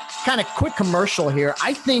kind of quick commercial here.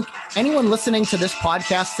 I think anyone listening to this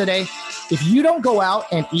podcast today, if you don't go out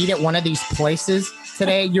and eat at one of these places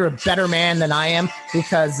today, you're a better man than I am,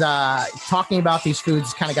 because talking about these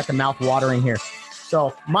foods kind of got the mouth watering here.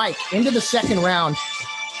 So, Mike, into the second round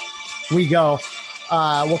we go.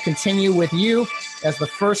 We'll continue with you as the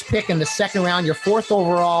first pick in the second round. Your fourth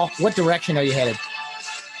overall. What direction are you headed?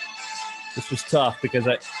 This was tough because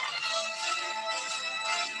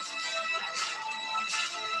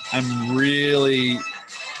I'm really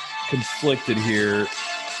conflicted here.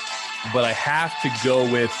 but I have to go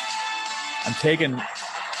with, I'm taking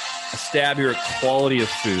a stab here at quality of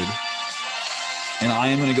food, and I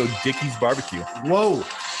am going to go Dickey's Barbecue. Whoa.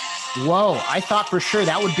 I thought for sure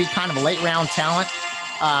that would be kind of a late round talent.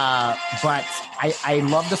 But I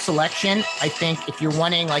love the selection. I think if you're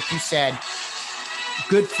wanting, like you said,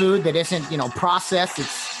 good food that isn't, processed, it's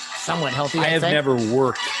somewhat healthy. I have never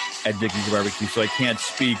worked at Dickey's Barbecue, so I can't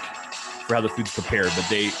speak for how the food's prepared. But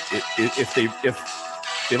if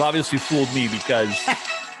they've obviously fooled me, because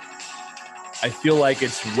I feel like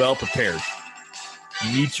it's well prepared.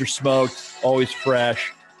 Meats are smoked, always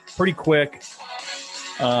fresh, pretty quick.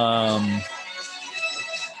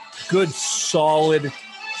 Good solid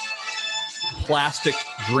plastic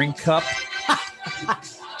drink cup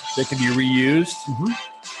that can be reused.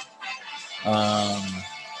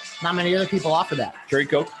 Not many other people offer that. Cherry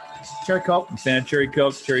Coke. I'm a fan of Cherry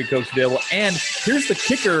Coke. Cherry Coke's available. And here's the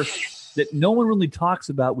kicker that no one really talks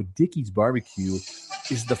about with Dickey's Barbecue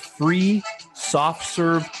is the free soft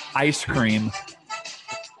serve ice cream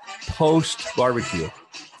post barbecue.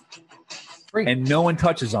 Free. And no one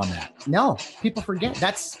touches on that. No, people forget.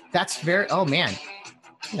 That's very, oh man.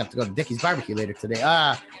 You have to go to Dickey's Barbecue later today.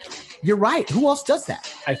 You're right. Who else does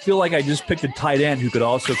that? I feel like I just picked a tight end who could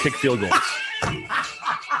also kick field goals.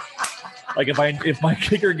 Like if my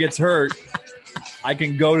kicker gets hurt, I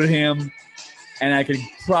can go to him and I can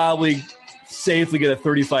probably safely get a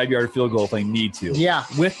 35-yard field goal if I need to. Yeah.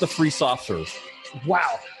 With the free soft serve.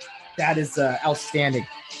 Wow. That is outstanding.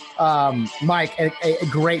 Mike, a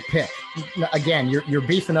great pick. Again, you're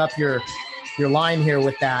beefing up your line here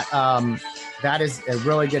with that. That is a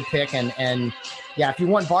really good pick. And yeah, if you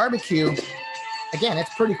want barbecue, again,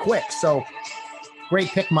 it's pretty quick. So great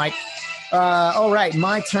pick, Mike. All right,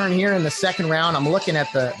 my turn here in the second round. I'm looking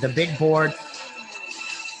at the big board.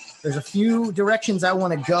 There's a few directions I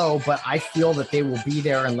want to go, but I feel that they will be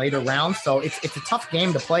there in later rounds. So it's a tough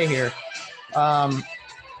game to play here. I'm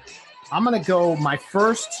going to go my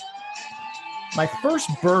first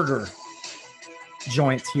burger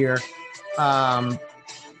joint here.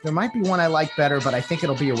 There might be one I like better, but I think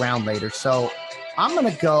it'll be around later. So I'm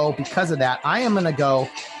going to go, because of that, I am going to go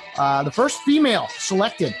the first female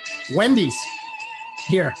selected, Wendy's,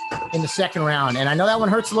 here in the second round. And I know that one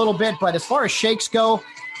hurts a little bit, but as far as shakes go,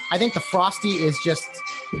 I think the Frosty is just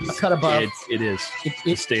a cut above. It is. It's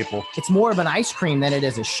a staple. It's more of an ice cream than it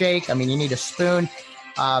is a shake. I mean, you need a spoon.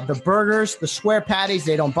 The burgers, the square patties,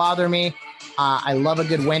 they don't bother me. I love a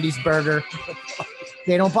good Wendy's burger.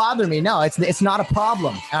 They don't bother me. No, it's not a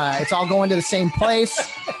problem. It's all going to the same place.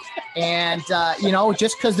 And,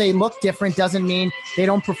 just because they look different doesn't mean they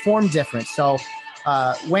don't perform different. So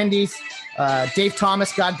Wendy's, Dave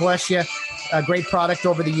Thomas, God bless you. A great product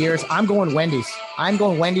over the years. I'm going Wendy's.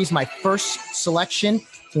 My first selection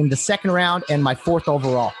in the second round and my fourth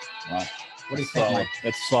overall. Wow. What do you think, Mike?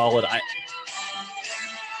 That's solid.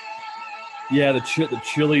 Yeah, the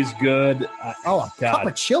chili's good. A cup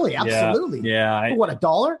of chili, absolutely. Yeah. For what,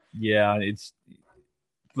 $1? Yeah, it's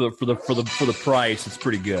for the price. It's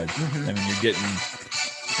pretty good. Mm-hmm. I mean, you're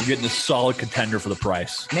getting a solid contender for the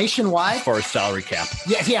price. Nationwide, as far as salary cap.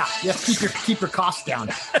 Yeah. Keep your costs down.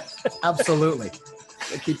 Absolutely,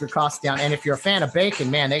 keep your costs down. And if you're a fan of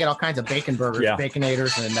bacon, man, they got all kinds of bacon burgers,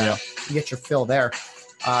 Baconators, and you get your fill there.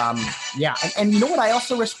 And you know what I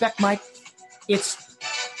also respect, Mike? It's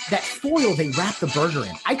that foil they wrap the burger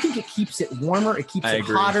in. I think it keeps it warmer. It keeps it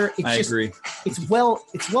hotter. I agree. It's well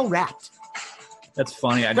wrapped. That's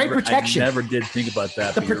funny. I never did think about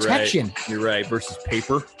that. The protection. You're right. Versus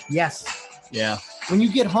paper. Yes. Yeah. When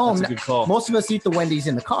you get home, that's a good call. Most of us eat the Wendy's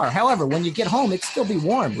in the car. However, when you get home, it still be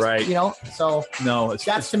warm. Right. So no,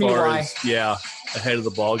 that's to me why. Ahead of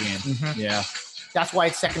the ball game. Mm-hmm. Yeah. That's why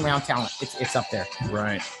it's second round talent. It's up there.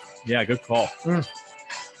 Right. Yeah. Good call.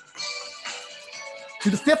 To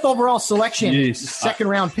the fifth overall selection, second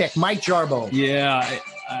round pick, Mike Jarbo. Yeah.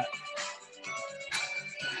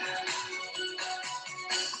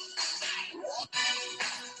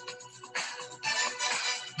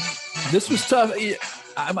 This was tough.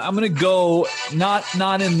 I'm going to go not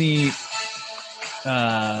in the.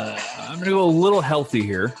 I'm going to go a little healthy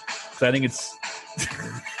here because I think it's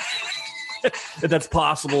that's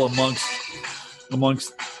possible amongst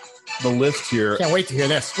the list here. Can't wait to hear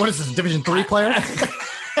this. What is this, Division III player?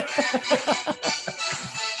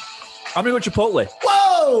 I'm going to go Chipotle.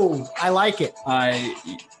 Whoa! I like it.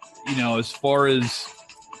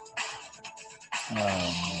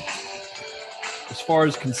 As far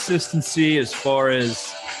as consistency, as far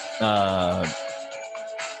as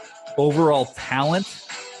overall talent,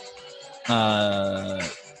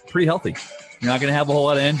 pretty healthy. You're not going to have a whole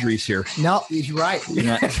lot of injuries here. No, you're right.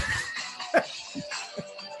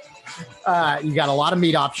 You got a lot of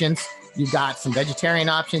meat options. You got some vegetarian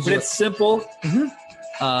options. But it's simple. Mhm.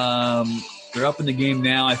 They're up in the game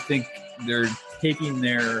now. I think they're taking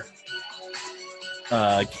their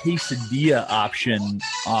quesadilla option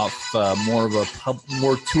off more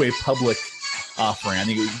to a public offering. I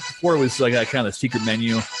think before it was like a kind of a secret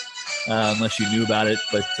menu, unless you knew about it.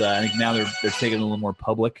 But I think now they're taking it a little more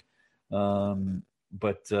public.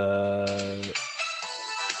 It's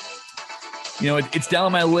down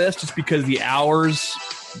on my list just because the hours,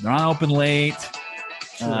 they're not open late.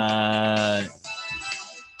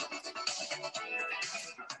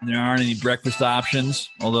 There aren't any breakfast options,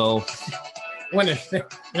 although You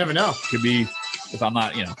never know. could be if I'm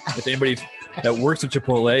not, if anybody that works at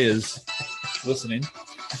Chipotle is listening.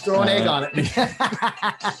 Throw an egg on it.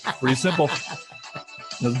 Pretty simple.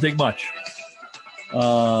 Doesn't take much.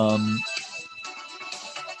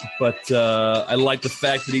 But I like the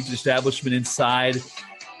fact that each establishment inside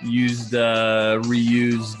used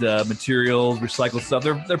reused materials, recycled stuff.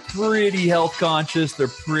 They're pretty health conscious. They're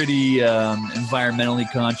pretty environmentally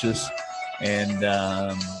conscious, and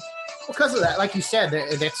because of that, like you said,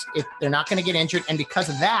 they're not going to get injured, and because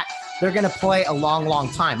of that, they're going to play a long,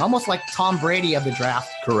 long time. Almost like Tom Brady of the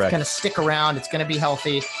draft. Correct. It's going to stick around. It's going to be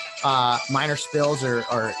healthy. Minor spills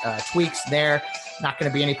or tweaks there. Not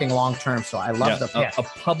going to be anything long term. So I love the pick. A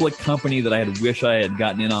public company that I wish I had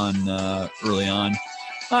gotten in on early on.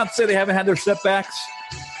 Not to say they haven't had their setbacks,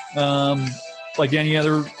 like any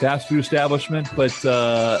other fast food establishment, but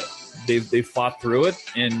they fought through it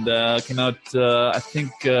and came out, I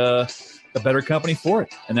think, a better company for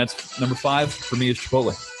it. And that's number 5 for me is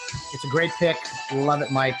Chipotle. It's a great pick. Love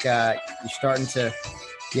it, Mike. You're starting to,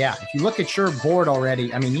 if you look at your board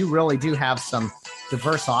already, I mean, you really do have some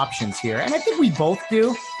diverse options here. And I think we both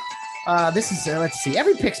do. This is, let's see,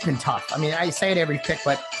 every pick's been tough. I mean, I say it every pick,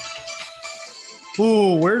 but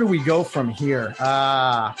where do we go from here?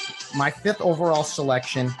 My 5th overall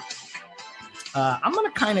selection. I'm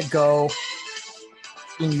going to kind of go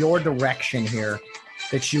in your direction here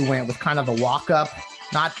that you went with kind of the walk-up.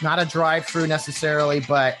 Not a drive-through necessarily,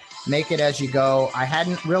 but make it as you go. I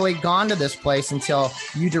hadn't really gone to this place until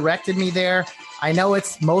you directed me there. I know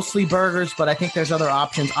it's mostly burgers, but I think there's other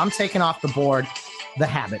options. I'm taking off the board The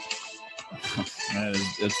Habit.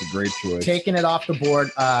 That's a great choice. Taking it off the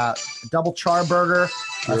board. Double char burger,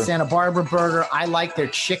 Sure. Santa Barbara burger. I like their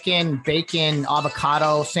chicken, bacon,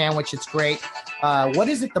 avocado sandwich. It's great. What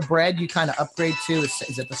is it, the bread you kind of upgrade to?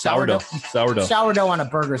 Is it the sourdough? Sourdough on a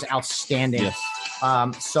burger is outstanding. Yes.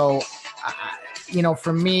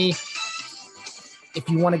 For me, if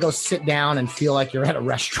you want to go sit down and feel like you're at a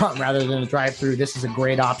restaurant rather than a drive-through, this is a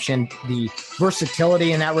great option. The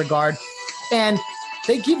versatility in that regard. And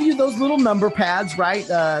they give you those little number pads, right?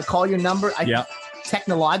 Call your number.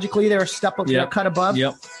 Technologically, they're a step up, they're a cut above.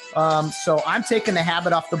 Yep. So I'm taking The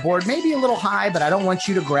Habit off the board. Maybe a little high, but I don't want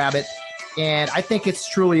you to grab it. And I think it's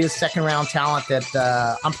truly is second-round talent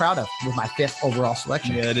that I'm proud of with my 5th overall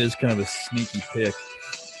selection. Yeah, it is kind of a sneaky pick.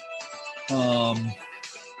 Plus,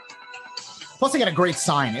 they got a great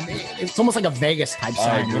sign. It's almost like a Vegas type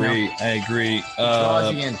sign. I agree. It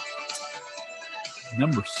draws you in.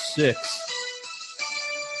 Number 6.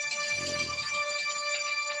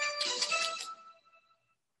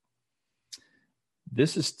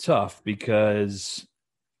 This is tough because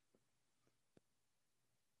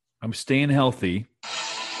I'm staying healthy,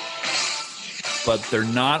 but they're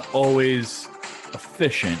not always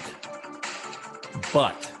efficient.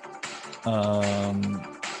 But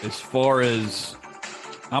as far as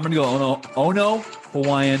I'm going to go Ono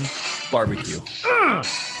Hawaiian barbecue.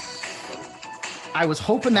 I was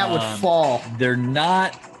hoping that would fall. They're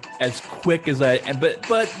not as quick as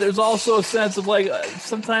but there's also a sense of like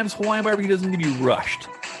sometimes Hawaiian barbecue doesn't get you rushed.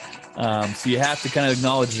 So you have to kind of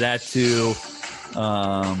acknowledge that too.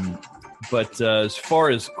 But as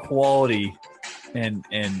far as quality and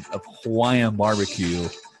of Hawaiian barbecue,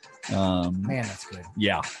 man, that's good.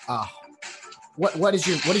 Yeah. What is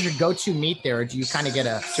your go-to meat there? Or do you kind of get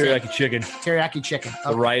a teriyaki chicken? Teriyaki chicken.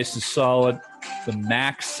 The rice is solid. The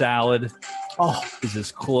mac salad is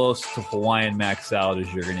as close to Hawaiian mac salad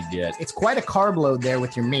as you're going to get. It's quite a carb load there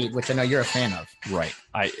with your meat, which I know you're a fan of. Right.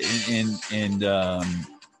 And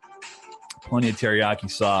plenty of teriyaki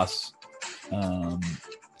sauce. Got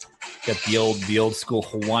the old school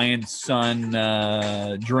Hawaiian Sun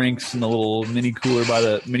drinks in the little mini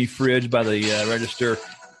cooler mini fridge by the register.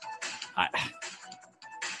 A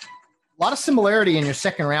lot of similarity in your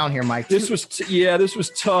second round here, Mike. This was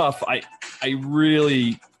tough. I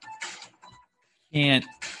really can't.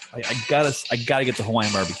 I gotta get the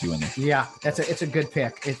Hawaiian barbecue in there. Yeah, it's a good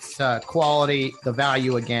pick. It's quality, the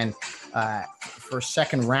value again. for a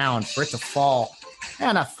second round for it to fall.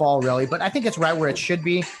 Not fall really, but I think it's right where it should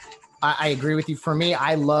be. I agree with you. For me,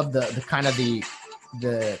 I love the kind of the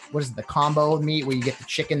what is it, the combo meat where you get the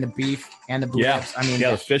chicken, the beef, and the blue ribs. I mean,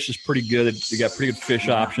 the fish is pretty good. They got pretty good fish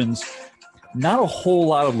options. Not a whole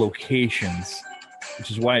lot of locations,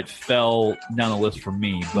 which is why it fell down the list for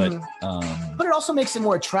me. But but it also makes it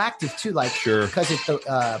more attractive too. Like because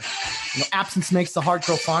absence makes the heart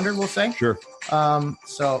grow fonder. We'll say sure.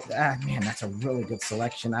 So man, that's a really good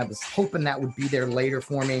selection. I was hoping that would be there later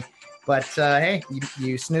for me, but hey,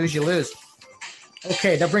 you snooze, you lose.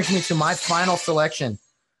 Okay, that brings me to my final selection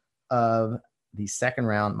of the second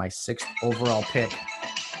round, my 6th overall pick.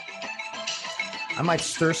 I might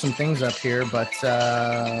stir some things up here, but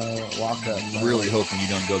Walker. I'm really hoping you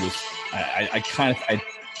don't go this. I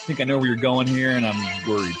think I know where you're going here, and I'm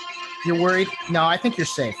worried. You're worried? No, I think you're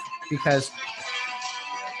safe because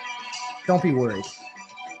don't be worried.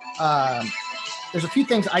 There's a few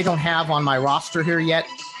things I don't have on my roster here yet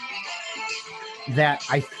that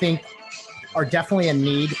I think are definitely a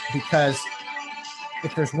need, because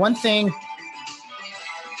if there's one thing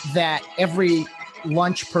that every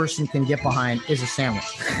lunch person can get behind is a sandwich.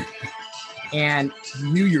 And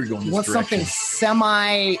knew you were going this want direction. something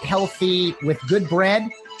semi-healthy with good bread.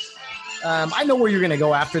 I know where you're going to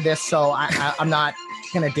go after this, so I'm not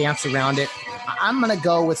going to dance around it. I'm going to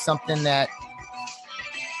go with something that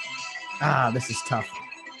this is tough.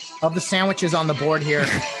 Of the sandwiches on the board here,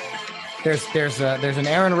 there's an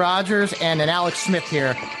Aaron Rodgers and an Alex Smith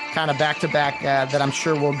here, kind of back to back, that I'm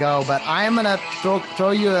sure will go. But I am gonna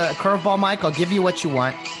throw you a curveball, Mike. I'll give you what you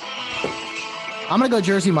want. I'm gonna go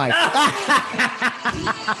Jersey Mike.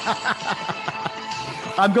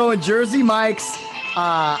 I'm going Jersey Mike's.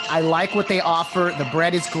 I like what they offer. The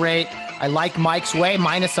bread is great. I like Mike's Way,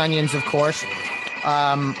 minus onions, of course.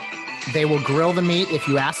 They will grill the meat if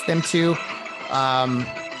you ask them to.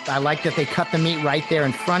 I like that they cut the meat right there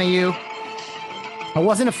in front of you. I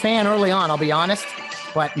wasn't a fan early on, I'll be honest,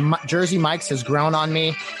 but Jersey Mike's has grown on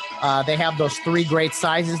me. They have those 3 great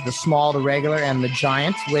sizes, the small, the regular, and the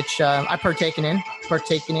giant, which I've partaken in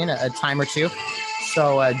a time or two.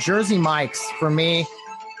 So Jersey Mike's, for me,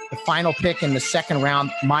 the final pick in the second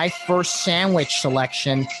round, my first sandwich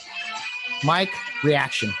selection. Mike,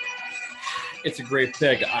 reaction. It's a great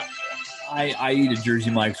pick. I eat at Jersey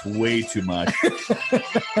Mike's way too much.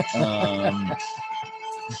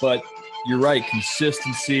 But you're right.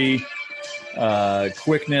 Consistency,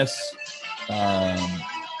 quickness.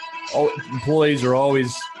 Employees are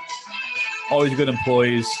always good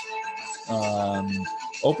employees.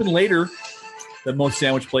 Open later than most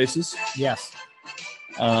sandwich places. Yes.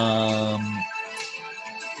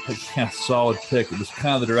 But yeah, solid pick. It was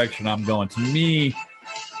kind of the direction I'm going. To me,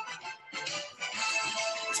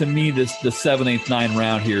 the 7, 8, 9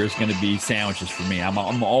 round here is going to be sandwiches for me.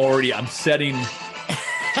 I'm setting.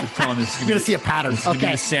 You're going to see a pattern. This is going to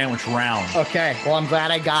be a sandwich round. Okay. Well, I'm glad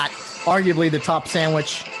I got arguably the top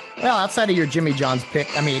sandwich. Well, outside of your Jimmy John's pick,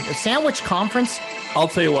 I mean, a sandwich conference. I'll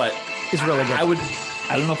tell you what is really good. I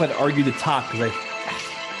don't know if I'd argue the top, because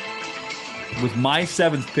with my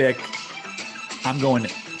 7th pick, I'm going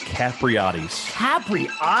Capriotti's.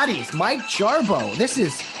 Capriotti's, Mike Jarbo.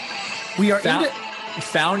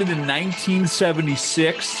 Founded in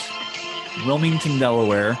 1976, Wilmington,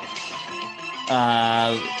 Delaware.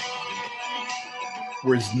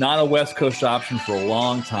 Was not a West Coast option for a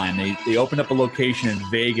long time. They opened up a location in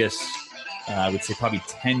Vegas, I would say probably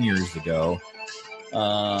 10 years ago.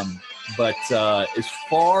 But as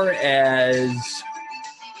far as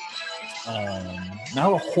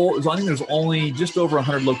not a whole, I think there's only just over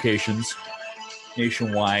 100 locations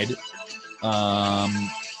nationwide.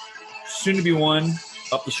 Soon to be one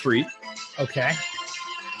up the street. Okay.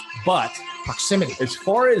 But proximity. As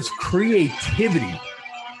far as creativity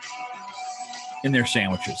in their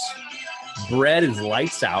sandwiches, bread is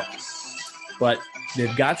lights out, but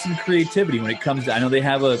they've got some creativity when it comes to, I know they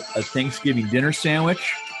have a Thanksgiving dinner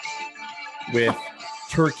sandwich with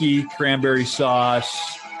turkey, cranberry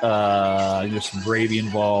sauce, there's some gravy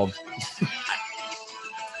involved.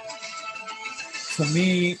 To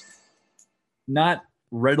me, not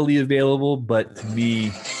readily available, but to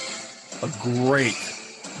me, a great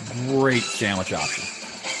sandwich option.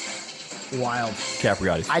 Wild.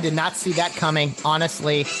 Capriotti's. I did not see that coming,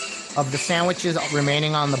 honestly. Of the sandwiches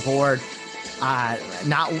remaining on the board,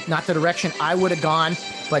 not the direction I would have gone,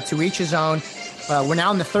 but to each his own. We're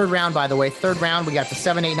now in the 3rd round, by the way. 3rd round, we got the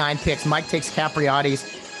 7, 8, 9 picks. Mike takes Capriotti's.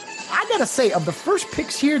 I got to say, of the first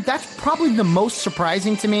picks here, that's probably the most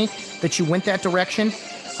surprising to me that you went that direction.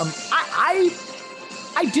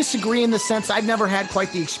 I disagree in the sense I've never had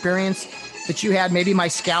quite the experience that you had. Maybe my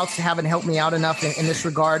scouts haven't helped me out enough in this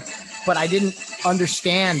regard, but I didn't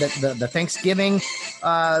understand that the Thanksgiving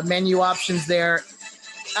menu options there.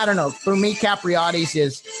 I don't know. For me,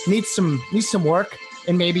 Capriotti's needs some work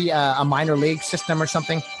in maybe a minor league system or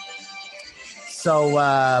something. So,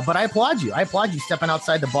 but I applaud you. I applaud you stepping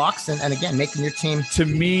outside the box and again, making your team. To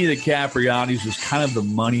me, the Capriotti's was kind of the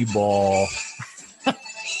money ball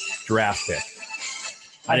draft pick.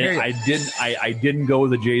 I didn't go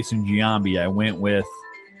with the Jason Giambi. I went with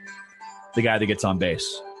the guy that gets on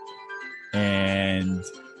base. And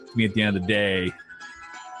to me, at the end of the day,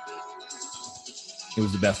 it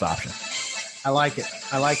was the best option. I like it,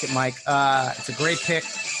 Mike. It's a great pick.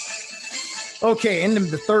 Okay, into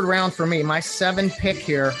the third round for me. My 7 pick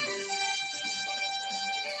here.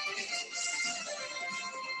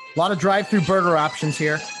 A lot of drive-through burger options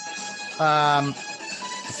here.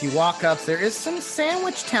 If you walk up, there is some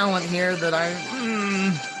sandwich talent here that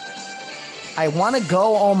I want to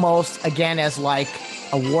go almost, again, as like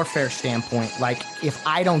a warfare standpoint. Like, if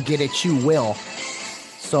I don't get it, you will.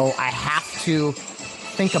 So I have to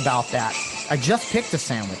think about that. I just picked a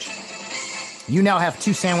sandwich. You now have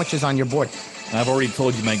 2 sandwiches on your board. I've already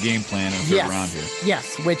told you my game plan in the third round here.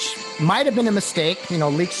 Yes, which might have been a mistake,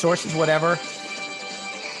 leaked sources, whatever.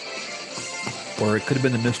 Or it could have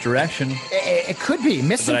been the misdirection. It could be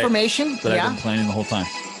misinformation. That I've been planning the whole time.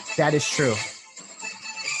 That is true.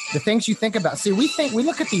 The things you think about. See, we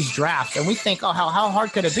look at these drafts and we think, oh, how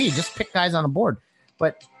hard could it be? Just pick guys on a board.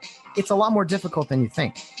 But it's a lot more difficult than you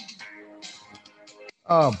think.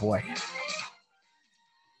 Oh, boy.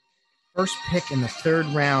 First pick in the third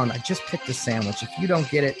round. I just picked a sandwich. If you don't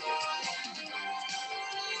get it,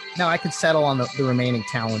 no, I could settle on the remaining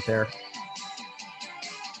talent there.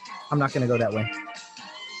 I'm not going to go that way.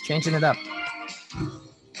 Changing it up.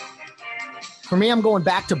 For me, I'm going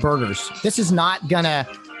back to burgers. This is not going to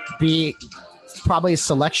be probably a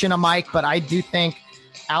selection of Mike, but I do think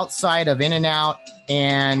outside of In-N-Out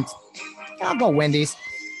and I'll go Wendy's.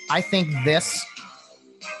 I think this.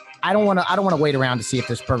 I don't want to wait around to see if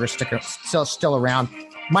this burger sticker still around.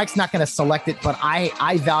 Mike's not going to select it, but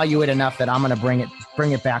I value it enough that I'm going to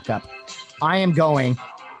bring it back up. I am going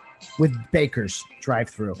with Baker's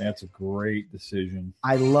drive-through. That's a great decision.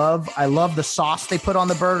 I love the sauce they put on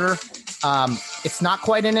the burger. It's not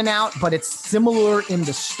quite In-N-Out, but it's similar in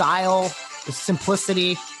the style, the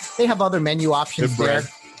simplicity. They have other menu options there.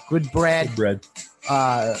 Good bread.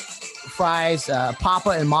 Fries, Papa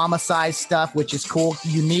and Mama size stuff, which is cool,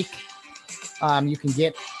 unique. You can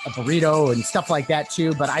get a burrito and stuff like that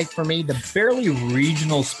too. But for me, the fairly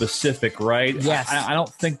regional specific, right? Yes. I don't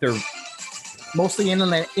think they're mostly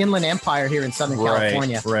Inland Empire here in Southern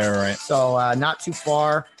California. Right. So not too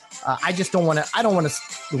far. I just don't want to. I don't want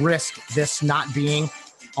to risk this not being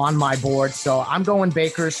on my board. So I'm going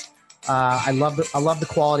Baker's. I love the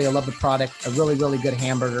quality. I love the product. A really, really good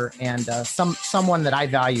hamburger, and someone that I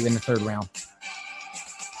value in the third round.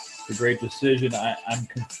 It's a great decision. I'm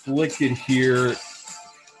conflicted here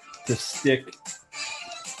to stick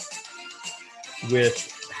with.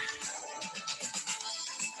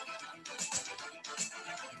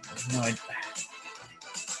 No,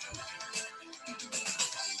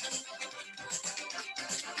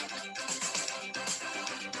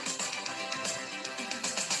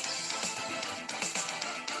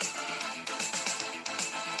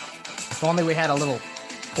 If only we had a little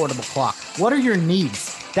portable clock. What are your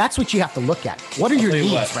needs? That's what you have to look at. What are your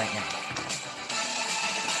needs right now?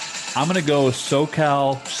 I'm going to go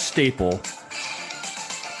SoCal staple.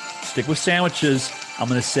 Stick with sandwiches. I'm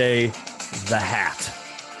going to say the hat.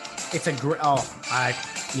 It's a great.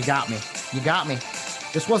 You got me. You got me.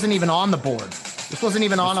 This wasn't even on the board. This wasn't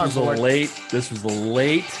even on our board. This was the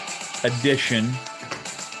late edition.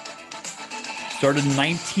 Started in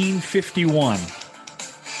 1951.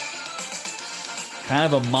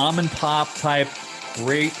 Kind of a mom and pop type,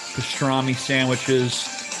 great pastrami sandwiches,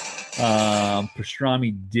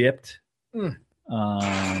 pastrami dipped. Not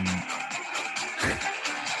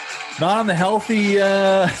on the healthy,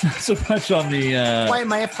 not so much on the.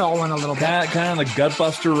 Might have fallen a little bit. Kind of on the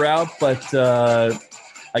gutbuster route, but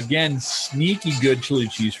again, sneaky good chili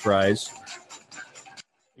cheese fries.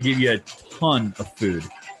 Give you a ton of food.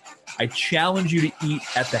 I challenge you to eat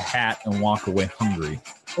at the hat and walk away hungry.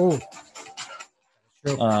 Oh.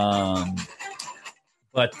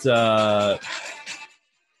 But to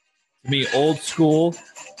me, old school,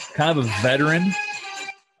 kind of a veteran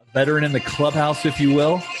in the clubhouse, if you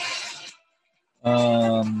will.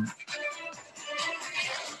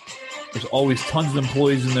 There's always tons of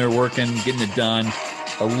employees in there working, getting it done.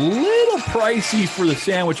 A little pricey for the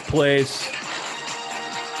sandwich place.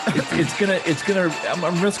 It's gonna.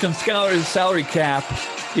 I'm risking salary cap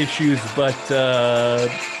issues, but to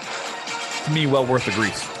me, well worth the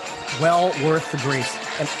grease. Well worth the grease.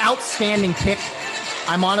 An outstanding pick.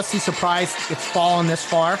 I'm honestly surprised it's fallen this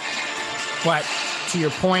far, but to your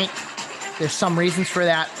point, there's some reasons for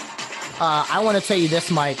that. I want to tell you this,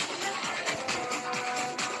 Mike.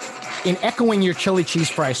 In echoing your chili cheese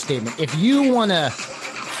fries statement, if you want to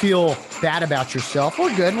feel bad about yourself or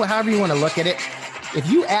good, however you want to look at it, if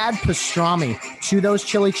you add pastrami to those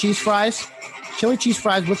chili cheese fries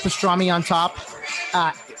with pastrami on top,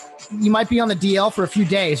 you might be on the DL for a few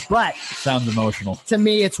days, but sounds emotional. To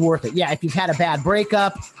me, it's worth it. Yeah, if you've had a bad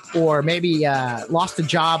breakup or maybe lost a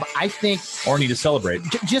job, I think, or need to celebrate,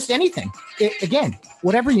 just anything. Again,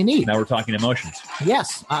 whatever you need. Now we're talking emotions.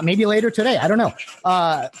 Yes, maybe later today. I don't know.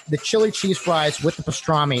 The chili cheese fries with the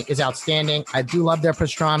pastrami is outstanding. I do love their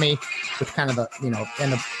pastrami with kind of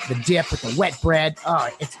and the dip with the wet bread.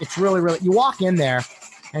 It's really, really. You walk in there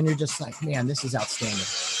and you're just like, man, this is outstanding.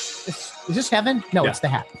 Is this heaven? No, It's the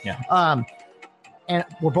hat. Yeah. And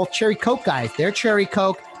we're both cherry Coke guys. They're cherry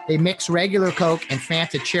Coke. They mix regular Coke and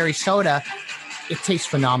Fanta cherry soda. It tastes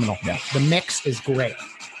phenomenal. Yeah. The mix is great.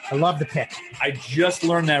 I love the pick. I just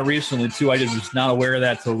learned that recently too. I was not aware of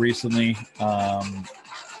that till recently.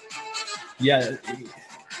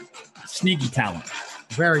 Sneaky talent.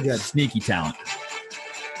 Very good. Sneaky talent.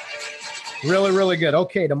 Really, really good.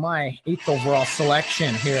 Okay, to my 8th overall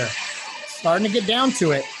selection here. Starting to get down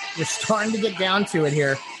to it. We're starting to get down to it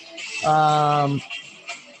here. I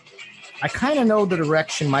kind of know the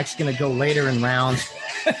direction Mike's going to go later in rounds.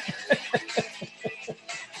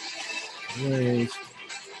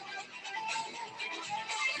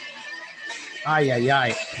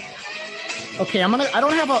 Ay. Okay, I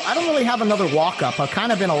don't really have another walk up. I've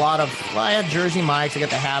kind of been I had Jersey Mike's, I got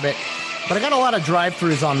the habit, but I got a lot of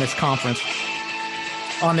drive-throughs on this conference,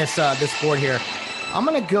 on this board here. I'm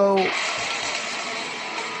going to go.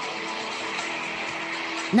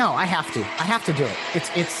 No, I have to do it.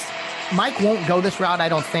 It's Mike won't go this route, I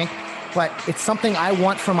don't think, but it's something I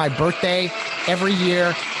want for my birthday every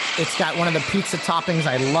year. It's got one of the pizza toppings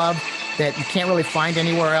I love that you can't really find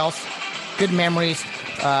anywhere else. Good memories.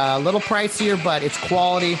 A little pricier, but it's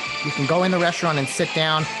quality. You can go in the restaurant and sit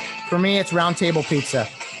down. For me, it's Round Table Pizza.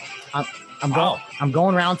 I'm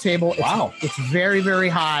going Round Table. It's very, very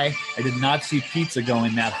high. I did not see pizza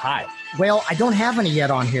going that high. Well, I don't have any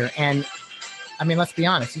yet on here, and I mean, let's be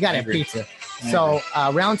honest. You got to have pizza. So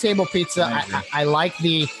Round Table Pizza. I like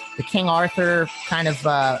the King Arthur kind of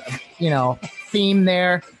theme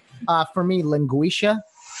there. For me, linguiça.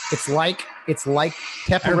 It's like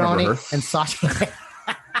pepperoni and sausage.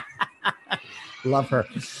 Love her.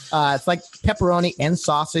 It's like pepperoni and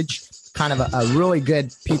sausage. Kind of a really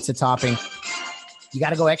good pizza topping. You got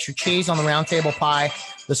to go extra cheese on the Round Table pie.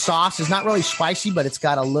 The sauce is not really spicy, but it's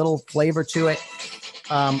got a little flavor to it.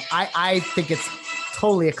 I think it's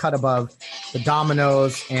totally a cut above the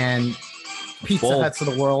Domino's and Pizza Huts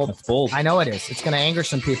of the world. That's bold. I know it is. It's going to anger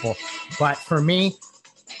some people. But for me,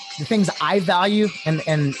 the things I value and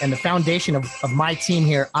the foundation of my team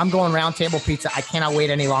here, I'm going Round Table Pizza. I cannot wait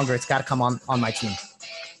any longer. It's got to come on my team.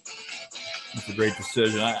 That's a great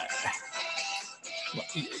decision.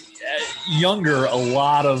 Younger, a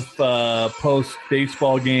lot of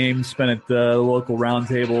post-baseball games spent at the local Round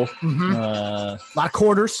Table. Mm-hmm. A lot of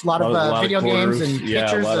quarters, a lot of video games and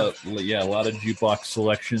pictures. A lot of jukebox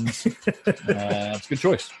selections. That's a good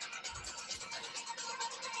choice.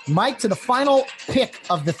 Mike, to the final pick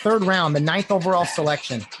of the third round, the 9th overall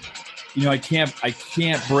selection. I can't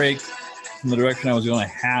break from the direction I was going. I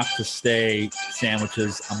have to stay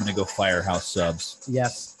sandwiches. I'm going to go Firehouse Subs.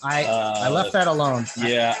 Yes, I left that alone.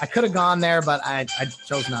 Yeah, I could have gone there, but I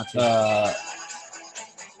chose not to.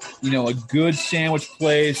 A good sandwich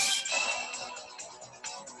place.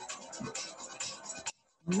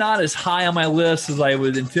 Not as high on my list as I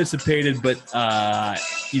was anticipated, but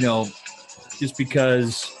just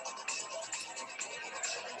because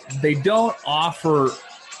they don't offer.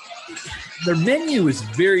 Their menu is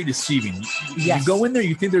very deceiving. Yes. You go in there,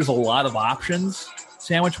 you think there's a lot of options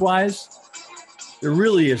sandwich-wise. There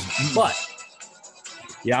really isn't. But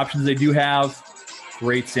the options they do have,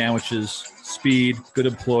 great sandwiches, speed, good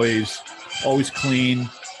employees, always clean.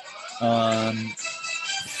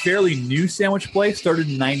 Fairly new sandwich place, started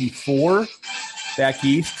in 94 back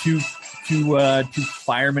east. Two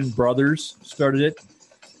Fireman brothers started it.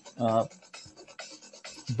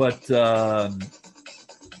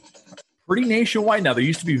 Pretty nationwide now. They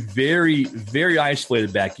used to be very, very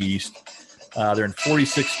isolated back east. They're in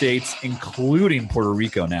 46 states, including Puerto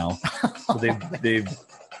Rico now. So they've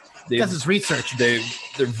does his research. They're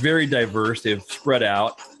very diverse. They've spread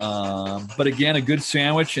out. But again, a good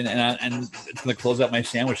sandwich, and it's going to close out my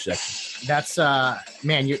sandwich section. That's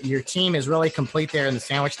man, your team is really complete there in the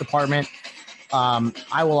sandwich department.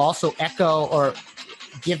 I will also echo or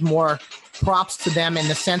give more props to them in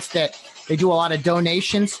the sense that they do a lot of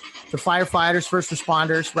donations to firefighters, first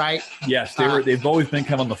responders, right? Yes, they've always been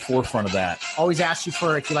kind of on the forefront of that. Always ask you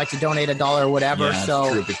for if you like to donate $1 or whatever. Yeah,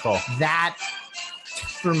 so true. Good call. That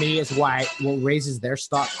for me is why raises their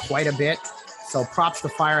stock quite a bit. So props to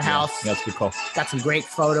Firehouse. Yeah, that's a good call. Got some great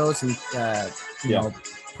photos and you know,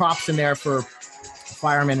 props in there for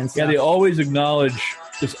firemen and stuff. Yeah, they always acknowledge.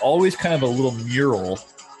 There's always kind of a little mural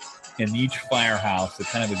in each firehouse that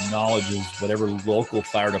kind of acknowledges whatever local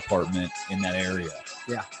fire department in that area.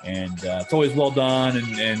 Yeah, and it's always well done,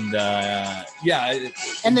 and and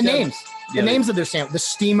the names, names of their sandwich, the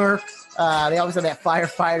steamer. They always have that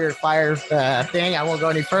firefighter thing. I won't go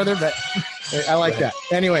any further, but I like that.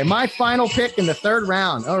 Anyway, my final pick in the third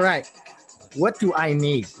round. All right, what do I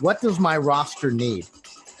need? What does my roster need?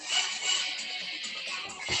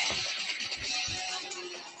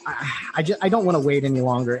 I don't want to wait any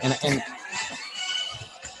longer, and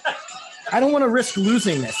I don't want to risk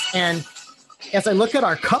losing this. And as I look at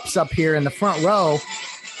our cups up here in the front row,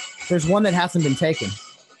 there's one that hasn't been taken.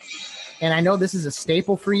 And I know this is a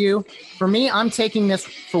staple for you. For me, I'm taking this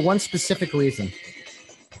for one specific reason.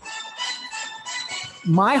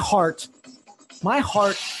 My heart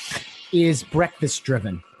is breakfast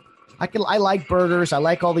driven. I like burgers. I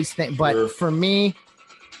like all these things. But for me,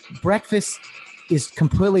 breakfast is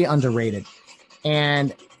completely underrated.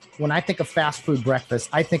 And when I think of fast food breakfast,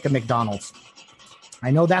 I think of McDonald's. I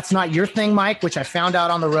know that's not your thing, Mike, which I found out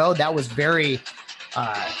on the road. That was very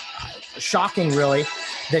shocking, really,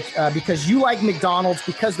 that because you like McDonald's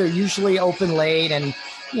because they're usually open late and,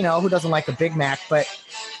 you know, who doesn't like a Big Mac? But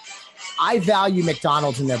I value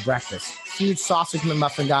McDonald's in their breakfast. Huge sausage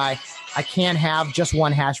McMuffin guy. I can't have just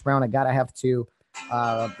one hash brown. I got to have two.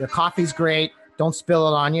 Their coffee's great. Don't spill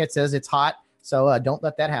it on you. It says it's hot. So don't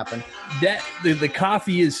let that happen. That the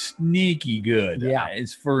coffee is sneaky good. Yeah,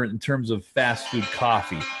 it's in terms of fast food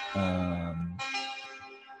coffee.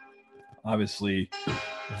 Obviously,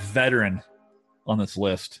 veteran on this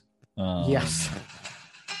list. Yes,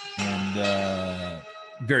 and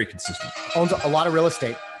very consistent. Owns a lot of real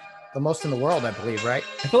estate, the most in the world, I believe. Right?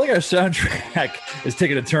 I feel like our soundtrack is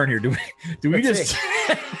taking a turn here. Do we just?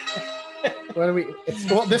 What are we?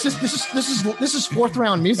 This is fourth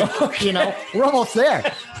round music. Okay. You know, we're almost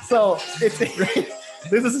there. So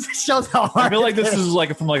this shows how hard. I feel like this is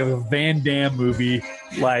like from like a Van Damme movie,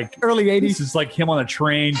 like early '80s. This is like him on a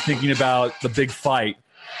train thinking about the big fight.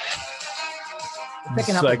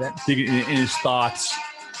 Picking up like a bit. thinking in his thoughts,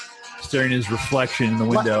 staring at his reflection in the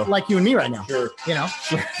window, like you and me right now. Sure. You know,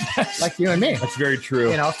 like you and me. That's very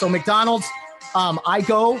true. You know, so McDonald's. I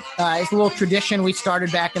go, it's a little tradition we started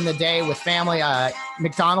back in the day with family.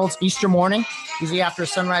 McDonald's Easter morning, usually after a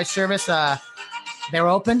sunrise service, they're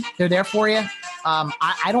open. They're there for you.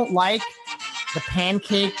 I don't like the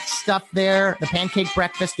pancake stuff there, the pancake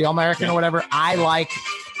breakfast, the All-American or whatever. I like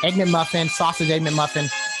Egg McMuffin, sausage Egg McMuffin.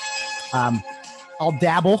 I'll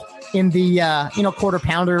dabble in the, quarter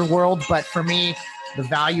pounder world, but for me, the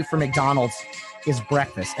value for McDonald's is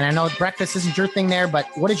breakfast. And I know breakfast isn't your thing there, but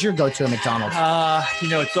what is your go-to at McDonald's?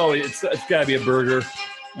 It's got to be a burger.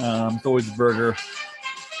 It's always a burger.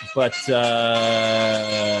 But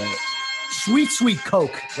sweet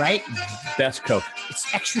Coke, right? Best Coke.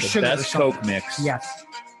 It's extra the sugar. Best Coke mix. Yes.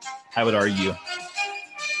 I would argue.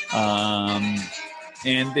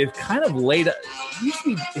 And they've kind of laid it used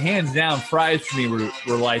to be hands down fries for me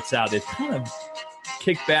were lights out. They've kind of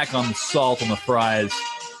kicked back on the salt on the fries.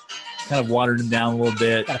 Kind of watered them down a little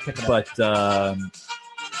bit, but good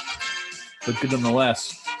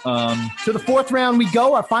nonetheless. To the fourth round we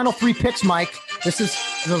go. Our final three picks, Mike. There's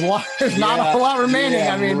not a whole lot remaining.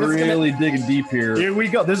 Yeah, I mean, really digging deep here. Here we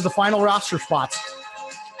go. This is the final roster spots.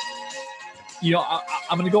 You know,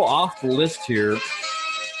 I'm going to go off the list here,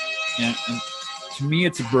 and to me,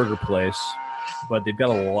 it's a burger place, but they've got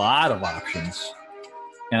a lot of options,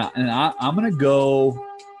 and I'm going to go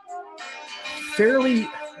fairly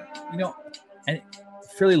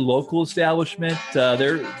local establishment. They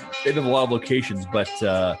have a lot of locations, but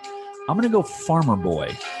I'm going to go Farmer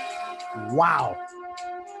Boy. Wow.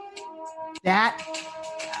 That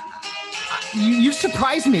you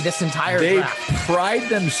surprised me this entire draft. They pride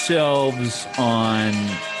themselves on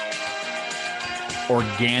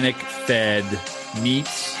organic fed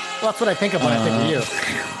meats. Well, that's what I think of when I think of you.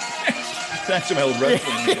 That's my old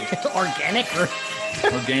wrestling name. Organic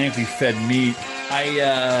organically fed meat.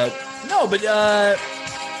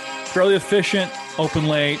 fairly efficient, open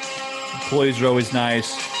late. Employees are always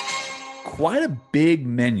nice. Quite a big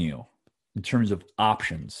menu in terms of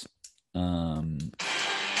options.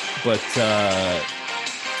 But a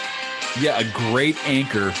great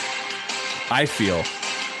anchor, I feel,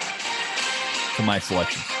 to my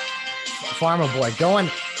selections. Farmer Boy going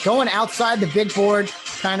outside the big board,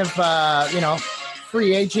 kind of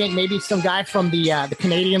free agent, maybe some guy from the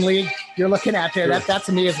Canadian League you're looking at there. Sure. That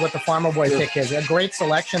to me is what the Farmer Boy pick is. A great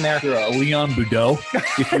selection there. Sure, Leon Boudreau,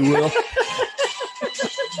 if you will.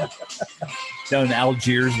 Down in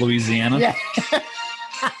Algiers, Louisiana. Yeah.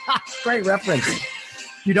 Great reference.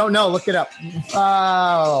 You don't know, look it up.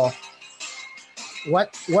 Oh.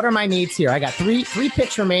 What are my needs here? I got three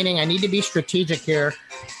picks remaining. I need to be strategic here.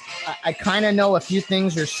 I kind of know a few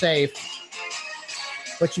things are safe,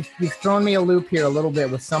 but you've thrown me a loop here a little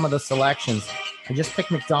bit with some of the selections. I just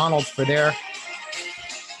picked McDonald's for their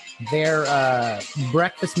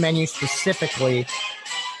breakfast menu specifically.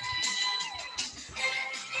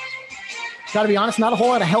 Got to be honest, not a whole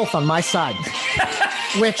lot of health on my side,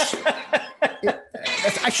 which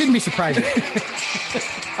I shouldn't be surprised.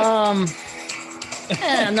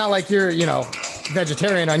 I'm not like you're,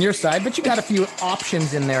 vegetarian on your side, but you got a few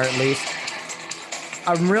options in there at least.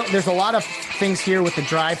 There's a lot of things here with the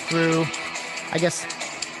drive-through. I guess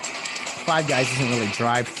Five Guys isn't really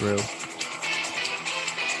drive-through.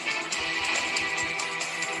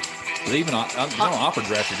 They don't offer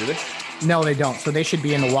drive-through, do they? No, they don't. So they should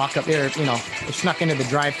be in the walk-up. They snuck into the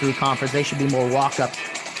drive-through conference. They should be more walk-up.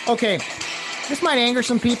 Okay, this might anger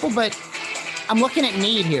some people, but I'm looking at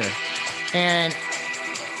need here, and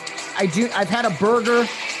I've had a burger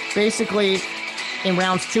basically in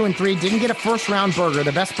rounds 2 and 3. Didn't get a first-round burger,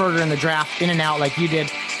 the best burger in the draft, In-N-Out like you did.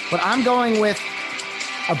 But I'm going with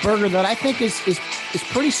a burger that I think is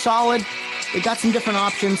pretty solid. They got some different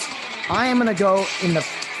options. I am going to go in the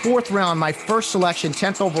 4th round, my first selection,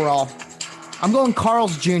 10th overall. I'm going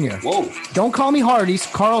Carl's Jr. Whoa. Don't call me Hardee's,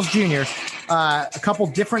 Carl's Jr. A couple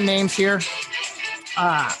different names here.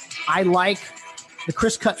 I like the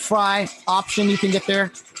Crisp Cut Fry option you can get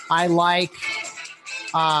there. I like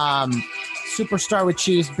Superstar with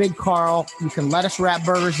cheese, Big Carl. You can lettuce wrap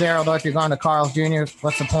burgers there, although if you're going to Carl's Jr.,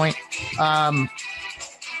 what's the point? Are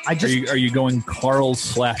you going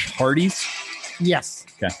Carl's / Hardee's? Yes.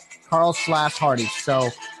 Okay. Carl's / Hardee's. So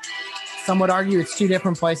some would argue it's two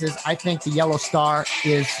different places. I think the yellow star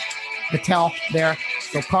is the tell there.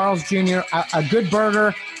 So Carl's Jr., a good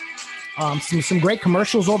burger, some great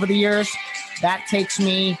commercials over the years. That takes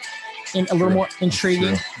me in a little more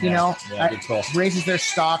intriguing, good call. Raises their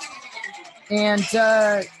stock. And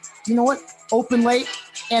you know what? Open late.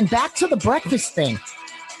 And back to the breakfast thing.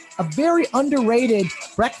 A very underrated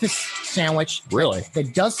breakfast sandwich. Really?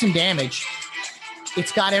 That does some damage.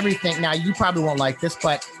 It's got everything. Now, you probably won't like this,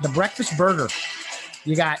 but the breakfast burger,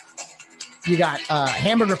 you got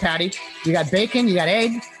hamburger patty, you got bacon, you got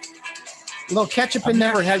egg, a little ketchup in there.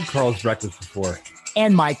 I've never had Carl's breakfast before.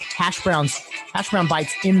 And Mike, hash brown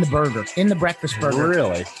bites in the burger, in the breakfast burger.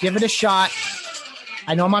 Really? Give it a shot.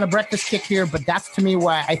 I know I'm on a breakfast kick here, but that's to me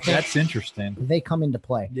why I think that's interesting. They come into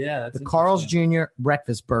play. Yeah, the Carl's Jr.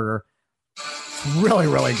 breakfast burger. It's really,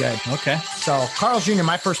 really good. Okay. So Carl's Jr.,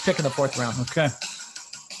 my first pick in the 4th round. Okay.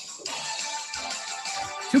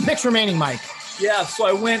 2 picks remaining, Mike. Yeah, so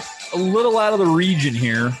I went a little out of the region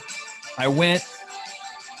here. I went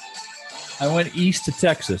east to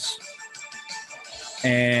Texas.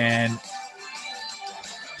 And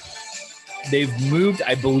they've moved.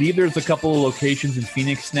 I believe there's a couple of locations in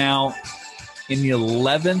Phoenix now. In the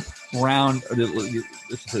 11th round, or the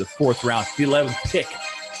 4th round, the 11th pick,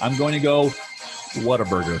 I'm going to go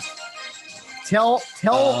Whataburger. Tell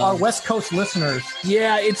our West Coast listeners.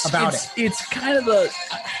 Yeah, it's kind of a.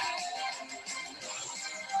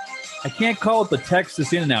 I can't call it the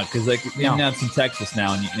Texas In-N-Out because In-N-Out's in Texas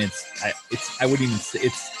now, and I wouldn't even say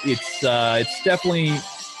it's definitely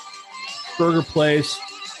burger place.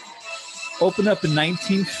 Opened up in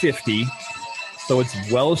 1950, so it's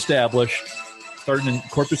well established. Started in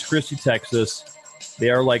Corpus Christi, Texas. They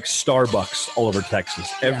are like Starbucks all over Texas.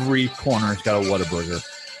 Yeah. Every corner's got a Whataburger.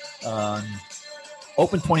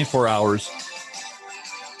 Open 24 hours.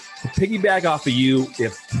 To piggyback off of you, they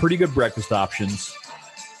have pretty good breakfast options.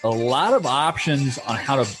 A lot of options on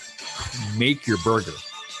how to make your burger.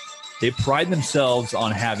 They pride themselves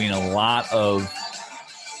on having a lot of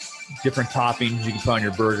different toppings you can put on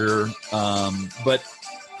your burger. But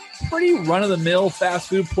pretty run-of-the-mill fast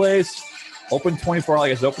food place. Open 24 hours.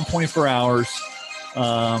 Like I said, open 24 hours.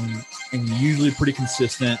 And usually pretty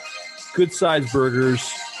consistent. Good-sized burgers.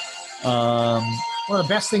 One of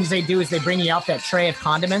the best things they do is they bring you out that tray of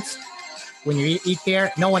condiments. when you eat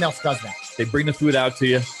there. No one else does that. They bring the food out to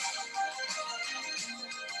you.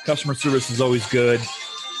 Customer service is always good.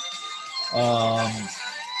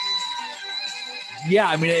 Yeah,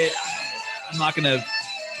 I mean, I'm not going to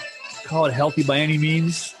call it healthy by any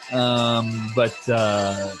means, but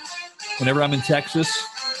whenever I'm in Texas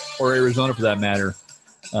or Arizona, for that matter,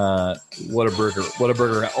 what a burger! What a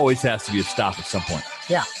burger always has to be a stop at some point.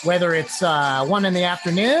 Yeah, whether it's 1 in the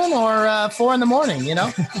afternoon or 4 in the morning,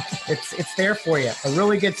 it's there for you. A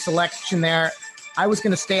really good selection there. I was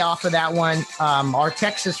going to stay off of that one. Our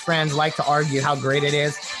Texas friends like to argue how great it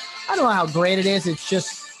is. I don't know how great it is.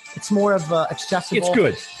 It's more of accessible. It's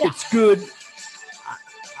good. Yeah. It's good.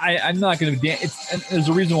 I'm not going to. There's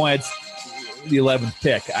a reason why it's the 11th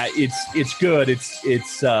pick. It's good.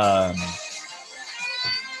 It's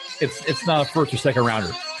not a first or second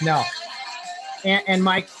rounder. No. And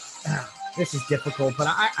Mike, this is difficult, but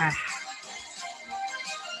I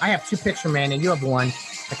have 2 picks remaining. You have 1.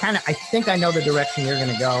 I think I know the direction you're going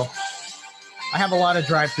to go. I have a lot of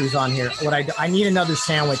drive-thrus on here. I need another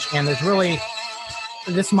sandwich, and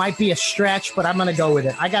this might be a stretch, but I'm going to go with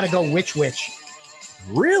it. I got to go Which.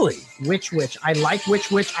 Really? Which. I like Which.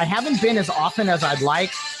 I haven't been as often as I'd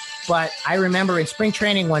like, but I remember in spring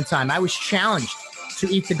training one time, I was challenged to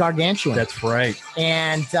eat the gargantuan. That's right.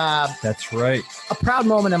 And that's right. A proud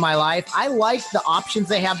moment in my life. I like the options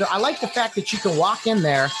they have there. I like the fact that you can walk in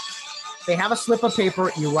there. They have a slip of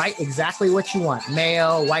paper. You write exactly what you want.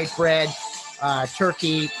 Mayo, white bread,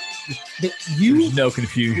 turkey. There's no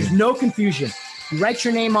confusion. There's no confusion. You write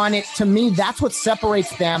your name on it. To me, that's what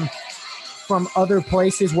separates them from other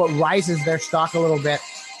places, what rises their stock a little bit.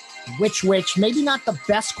 Which, maybe not the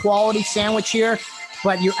best quality sandwich here,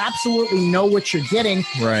 but you absolutely know what you're getting.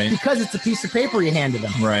 Right. Because it's a piece of paper you hand to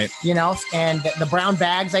them. Right. And the brown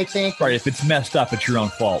bags, I think. Right. If it's messed up, it's your own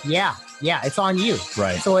fault. Yeah, it's on you.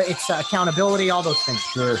 Right. So it's accountability, all those things.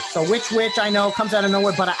 Sure. So which I know comes out of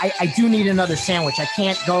nowhere, but I do need another sandwich. I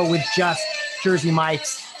can't go with just Jersey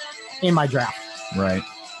Mike's in my draft. Right.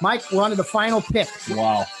 Mike, we're on to the final pick.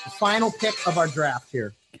 Wow. The final pick of our draft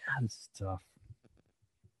here. God, this is tough.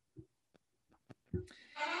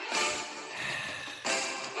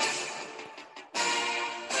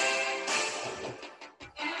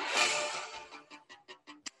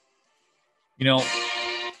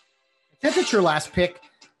 Since it's your last pick,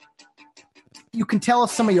 you can tell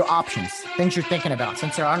us some of your options, things you're thinking about,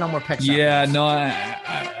 since there are no more picks. Yeah, no,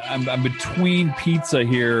 I'm between pizza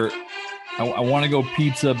here. I want to go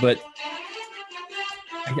pizza, but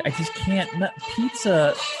I just can't.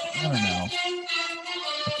 Pizza, I don't know.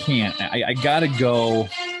 I can't. I gotta go.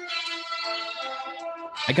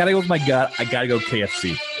 I gotta go with my gut. I gotta go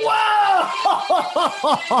KFC. Wow!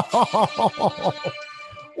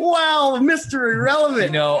 Wow, Mr.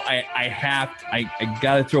 Irrelevant. I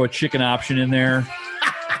gotta throw a chicken option in there.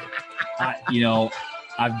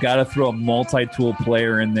 I've got to throw a multi-tool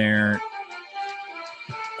player in there.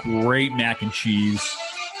 Great mac and cheese.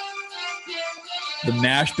 The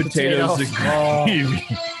mashed potatoes and gravy.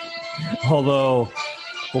 Although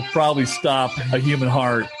will probably stop a human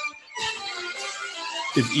heart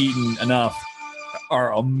if eaten enough,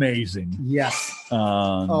 are amazing. Yes.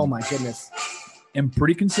 Oh my goodness. And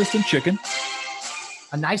pretty consistent chicken.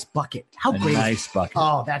 A nice bucket. How great! A nice bucket.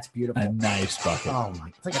 Oh, that's beautiful. A nice bucket. Oh my!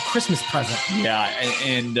 It's like a Christmas present. Yeah,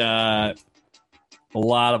 and a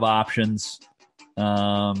lot of options.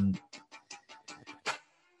 I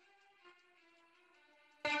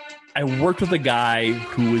worked with a guy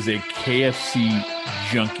who was a KFC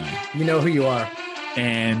junkie. You know who you are.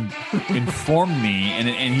 And informed me, and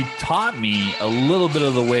he taught me a little bit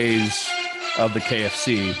of the ways of the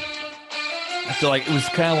KFC. I feel like it was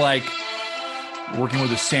kind of like working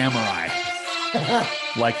with a samurai.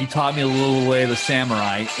 Like he taught me a little way of the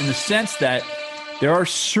samurai in the sense that there are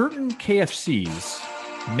certain KFCs,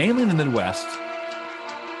 mainly in the Midwest,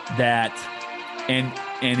 that, and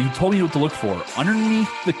he told me what to look for. Underneath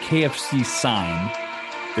the KFC sign,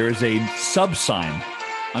 there is a sub sign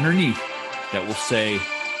underneath that will say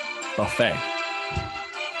buffet.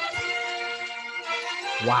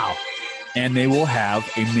 Wow. And they will have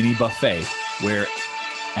a mini buffet where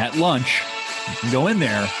at lunch, you can go in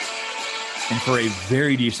there and for a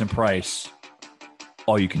very decent price,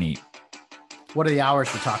 all you can eat. What are the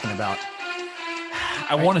hours we're talking about?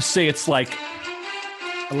 I want to say it's like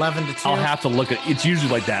 11 to 2. I'll have to look at it's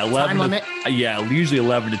usually like that. 11 Time limit? Yeah, usually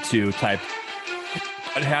 11 to 2 type.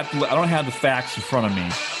 I don't have the facts in front of me.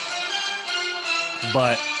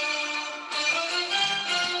 But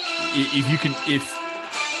if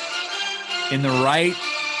in the right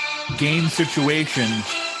game situation,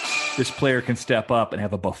 this player can step up and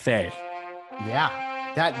have a buffet. Yeah.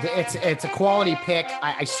 It's a quality pick.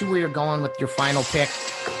 I see where you're going with your final pick.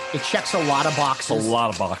 It checks a lot of boxes. A lot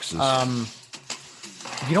of boxes.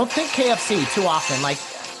 You don't think KFC too often. Like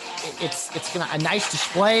it's gonna a nice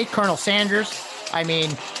display. Colonel Sanders. I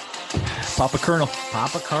mean, Papa Colonel,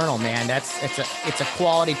 man. It's a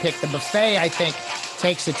quality pick. The buffet, I think,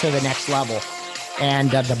 takes it to the next level.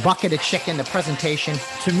 And the bucket of chicken, the presentation.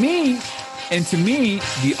 To me,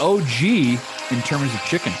 the OG in terms of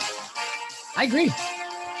chicken. I agree.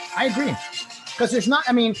 Because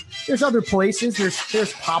there's other places. There's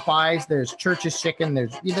Popeyes. There's Church's Chicken.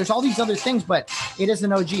 There's all these other things, but it is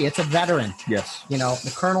an OG. It's a veteran. Yes.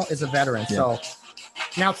 The Colonel is a veteran. Yeah. So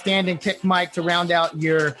an outstanding pick, Mike, to round out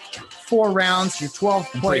your 4 rounds, your 12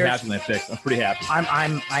 I'm players. pretty happy with my picks. I'm pretty happy.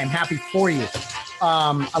 I'm happy for you.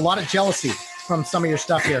 A lot of jealousy from some of your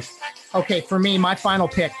stuff here. Okay, for me, my final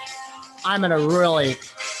pick, I'm going to really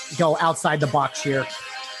go outside the box here.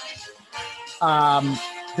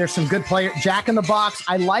 There's some good players. Jack in the Box.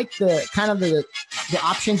 I like the kind of the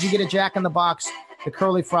options you get at Jack in the Box. The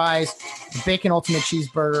curly fries, the bacon ultimate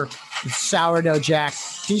cheeseburger, the sourdough jack,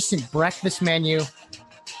 decent breakfast menu.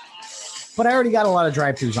 But I already got a lot of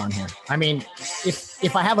drive-thrus on here. I mean,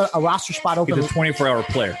 if I have a roster spot open, He's a 24-hour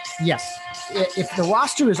player. Yes. If the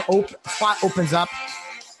roster spot opens up,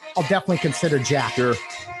 I'll definitely consider Jack. Sure.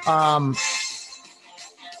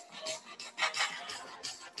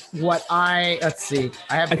 Let's see.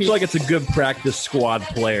 I feel like it's a good practice squad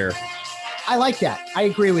player. I like that. I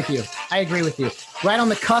agree with you. Right on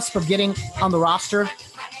the cusp of getting on the roster,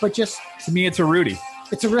 but just To me, it's a Rudy.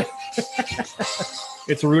 it's a.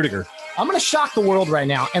 It's a Rudiger. I'm going to shock the world right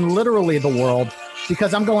now, and literally the world,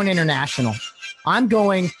 because I'm going international. I'm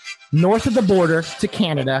going north of the border to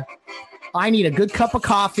Canada. I need a good cup of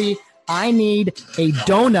coffee. I need a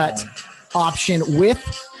donut option with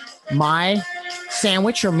my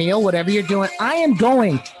sandwich or meal, whatever you're doing. I am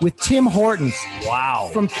going with Tim Hortons. Wow.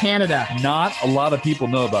 From Canada. Not a lot of people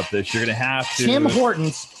know about this. You're going to have to. Tim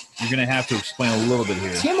Hortons. You're going to have to explain a little bit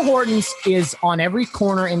here. Tim Hortons is on every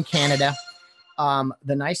corner in Canada.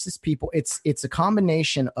 The nicest people. It's a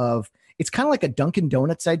combination of, it's kind of like a Dunkin'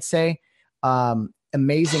 Donuts, I'd say.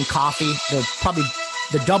 Amazing coffee. They're probably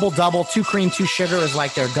the double, 2 cream, 2 sugar is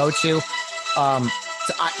like their go-to.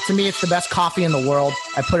 To me, it's the best coffee in the world.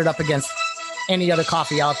 I put it up against any other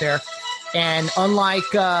coffee out there. And unlike,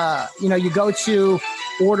 you go to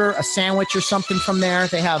order a sandwich or something from there,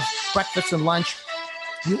 they have breakfast and lunch.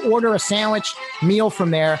 You order a sandwich meal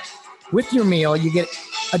from there. With your meal, you get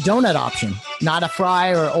a donut option, not a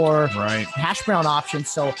fry or Right. hash brown option.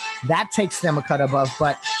 So that takes them a cut above.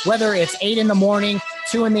 But whether it's 8 in the morning,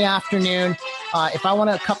 2 in the afternoon, if I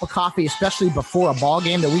want a cup of coffee, especially before a ball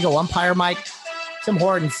game that we go umpire, Mike, Tim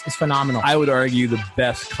Hortons is phenomenal. I would argue the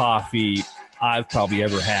best coffee I've probably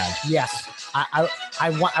ever had. Yes. I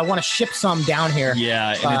want to ship some down here.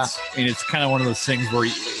 Yeah, and it's kind of one of those things where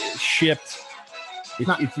shipped. You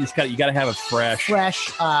got to have it fresh.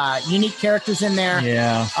 Unique characters in there.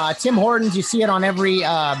 Yeah. Tim Hortons, you see it on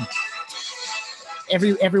everywhere,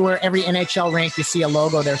 every NHL rink. You see a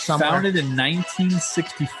logo there somewhere. Founded in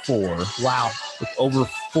 1964. Wow. With over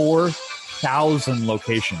 4,000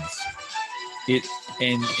 locations. And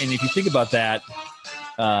if you think about that,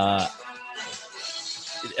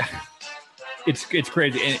 it's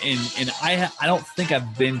crazy. And I don't think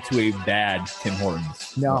I've been to a bad Tim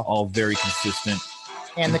Hortons. No. They're all very consistent.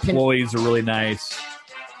 And the employees are really nice.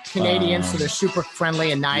 Canadians, so they're super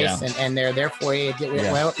friendly and nice, yeah. and they're there for you. Get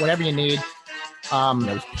whatever you need. I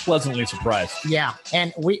was pleasantly surprised. Yeah,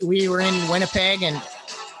 and we were in Winnipeg, and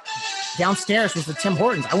downstairs was the Tim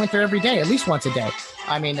Hortons. I went there every day, at least once a day.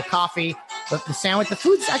 I mean, the coffee, the sandwich, the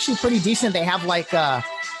food's actually pretty decent. They have like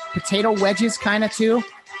potato wedges kind of too.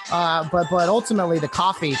 But ultimately the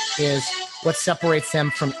coffee is what separates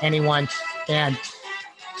them from anyone. And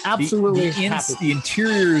absolutely the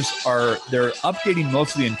interiors they're updating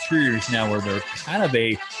most of the interiors now where they're kind of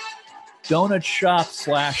a donut shop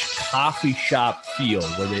 / coffee shop feel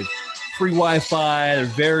where they've free Wi-Fi. They're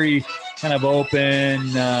very kind of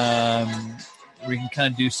open. Where you can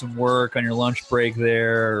kind of do some work on your lunch break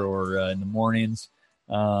there or in the mornings.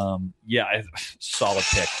 Solid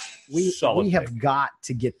pick. We have got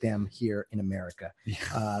to get them here in America.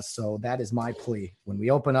 Yeah. So that is my plea. When we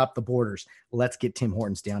open up the borders, let's get Tim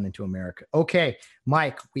Hortons down into America. Okay,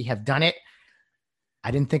 Mike, we have done it.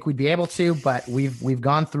 I didn't think we'd be able to, but we've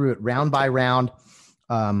gone through it round by round.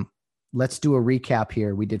 Let's do a recap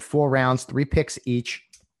here. We did 4 rounds, 3 picks each.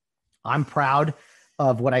 I'm proud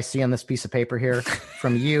of what I see on this piece of paper here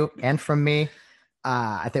from you and from me.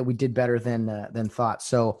 I think we did better than thought.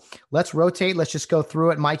 So let's rotate. Let's just go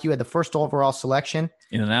through it. Mike, you had the first overall selection.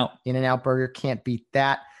 In-N-Out Burger, can't beat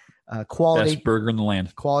that. Quality. Best burger in the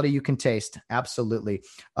land. Quality you can taste. Absolutely.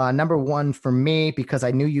 Number one for me, because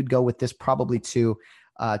I knew you'd go with this probably too,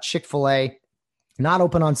 Chick-fil-A. Not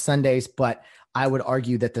open on Sundays, but I would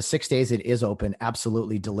argue that the 6 days it is open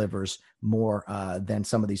absolutely delivers more than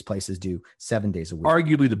some of these places do 7 days a week.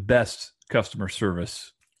 Arguably the best customer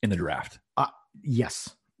service in the draft.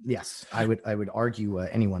 Yes. I would argue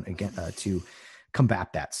anyone again to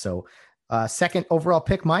combat that. So second overall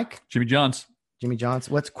pick, Mike. Jimmy John's.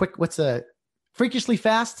 What's a freakishly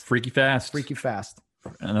fast? Freaky fast.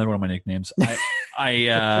 Another one of my nicknames.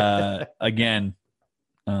 I again,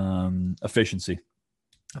 efficiency.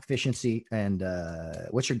 And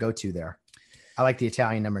what's your go-to there? I like the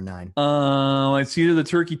Italian number 9. It's either the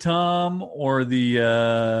Turkey Tom or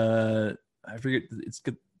the I forget. It's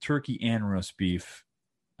good turkey and roast beef.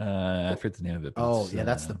 I forget the name of it.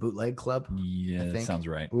 That's the Bootleg Club. Yeah, that sounds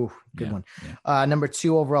right. Ooh, good one. Yeah. Number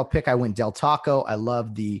 2 overall pick, I went Del Taco. I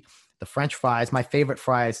love the French fries. My favorite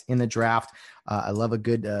fries in the draft. I love a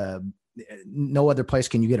good. No other place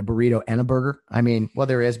can you get a burrito and a burger. I mean, well,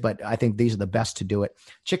 there is, but I think these are the best to do it.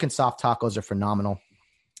 Chicken soft tacos are phenomenal.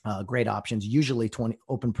 Great options. Usually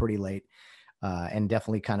open pretty late, and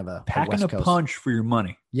definitely kind of a packing a punch for your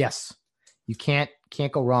money. Yes, you can't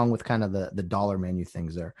go wrong with kind of the dollar menu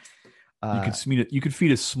things there. You could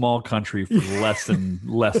feed a small country for less than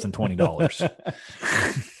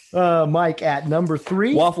 $20. Mike, at number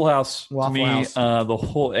 3, Waffle House. Waffle to me, House. The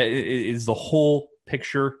whole it is the whole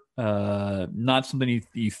picture. Not something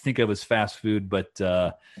you think of as fast food, but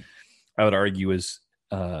I would argue is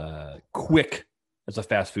quick as a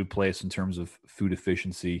fast food place in terms of food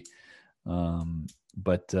efficiency.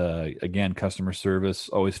 But again, customer service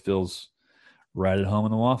always feels right at home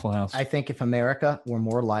in the Waffle House. I think if America were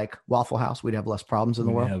more like Waffle House, we'd have less problems in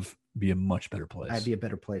the world. Be a much better place. I'd be a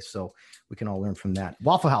better place. So we can all learn from that.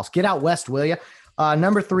 Waffle House, get out west, will you?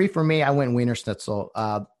 Number 3 for me, I went Wiener Schnitzel.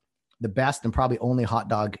 The best and probably only hot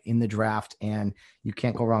dog in the draft, and you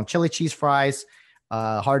can't go wrong. Chili cheese fries,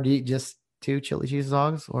 hard to eat just 2 chili cheese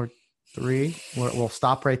dogs or 3. We'll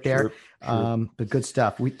stop right there. Sure. But good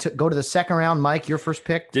stuff. We go to the second round. Mike, your first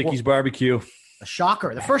pick. Dickey's Barbecue. A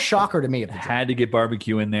shocker. The first shocker to me. Had to get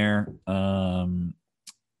barbecue in there.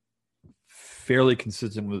 Fairly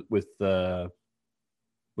consistent with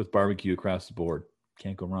barbecue across the board.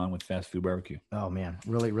 Can't go wrong with fast food barbecue. Oh man,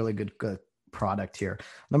 really, really good product here.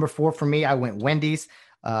 Number 4 for me, I went Wendy's.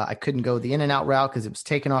 I couldn't go the In-N-Out route because it was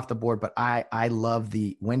taken off the board, but I love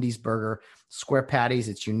the Wendy's burger, square patties.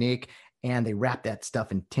 It's unique, and they wrap that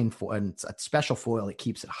stuff in tin foil, and it's a special foil that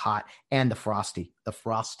keeps it hot. And the Frosty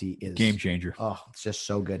is game changer. Oh, it's just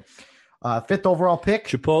so good. 5th overall pick,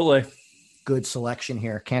 Chipotle. Good selection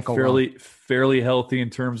here. Can't go wrong. Fairly healthy in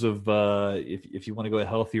terms of if you want to go a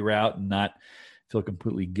healthy route and not feel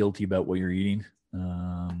completely guilty about what you're eating.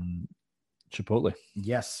 Chipotle.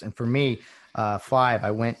 Yes. And for me, 5,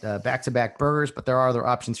 I went back-to-back burgers, but there are other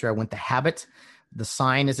options here. I went The Habit. The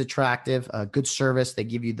sign is attractive, good service. They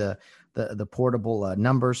give you the portable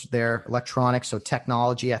numbers there, electronics. So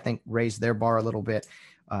technology, I think, raised their bar a little bit.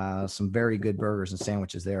 Some very good burgers and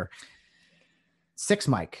sandwiches there. 6,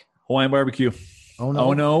 Mike. Hawaiian barbecue. Oh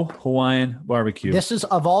no, Hawaiian barbecue. This is,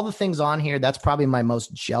 of all the things on here, that's probably my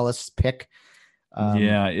most jealous pick.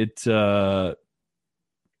 The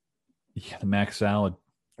mac salad.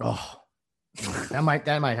 Oh, that might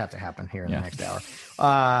have to happen here in the next hour.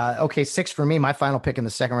 Okay, 6 for me. My final pick in the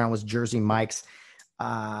second round was Jersey Mike's.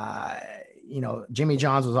 Jimmy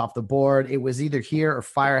John's was off the board. It was either here or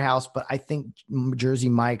Firehouse, but I think Jersey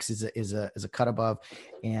Mike's is a cut above.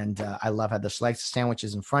 And I love how the slice sandwich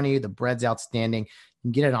is in front of you. The bread's outstanding. You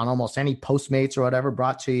can get it on almost any Postmates or whatever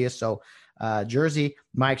brought to you. So Jersey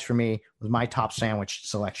Mike's for me was my top sandwich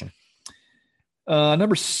selection.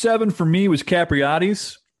 Number 7 for me was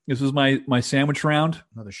Capriotti's. This was my sandwich round.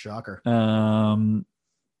 Another shocker. I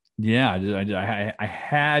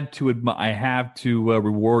had to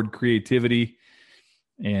reward creativity,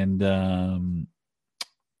 and to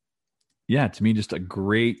me, just a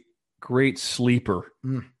great sleeper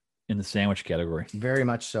in the sandwich category. Very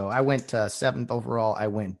much so. I went 7th overall. I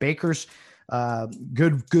went Baker's.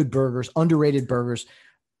 Good burgers, underrated burgers.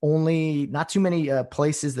 Only not too many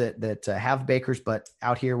places that have Baker's, but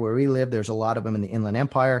out here where we live, there's a lot of them in the Inland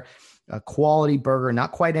Empire. A quality burger,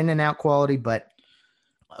 not quite In-N-Out quality, but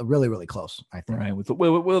really, really close, I think. Right, with a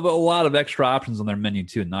lot of extra options on their menu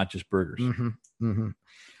too, not just burgers.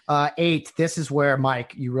 8. This is where,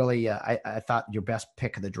 Mike, you really, I thought your best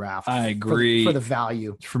pick of the draft. I agree for the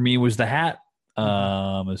value. For me, was the hat.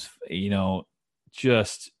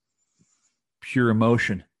 just pure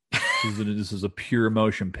emotion. This is a pure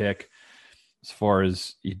emotion pick as far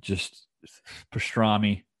as it just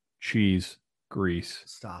pastrami, cheese, grease,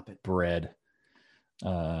 Stop it. bread,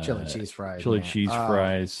 Chili cheese fries. chili man. cheese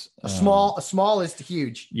fries. A small is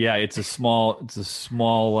huge. Yeah, it's a small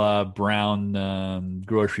brown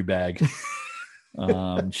grocery bag.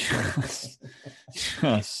 Just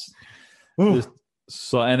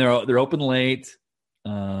so, and they're open late,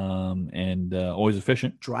 and always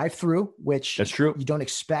efficient. Drive through, which That's true. you don't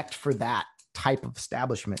expect for that type of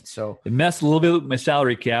establishment. So It messed a little bit with my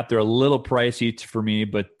salary cap. They're a little pricey for me,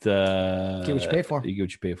 but get what you pay for. You get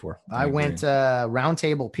what you pay for. I went Round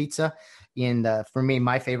Table Pizza, and for me,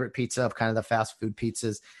 my favorite pizza of kind of the fast food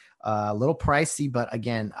pizzas. A little pricey, but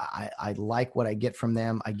again, I like what I get from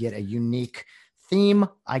them. I get a unique theme.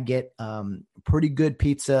 I get pretty good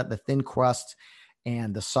pizza. The thin crust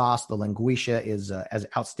and the sauce, the linguiça is as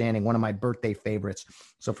outstanding. One of my birthday favorites.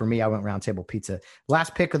 So for me, I went Round Table Pizza.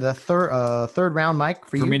 Last pick of the third round, Mike.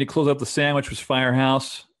 For you, me to close up the sandwich was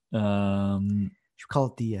Firehouse. You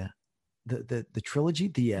call it the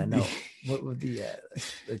trilogy. No, what would the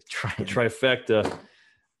trifecta?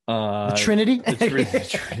 The Trinity.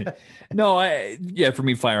 Trinity. No, for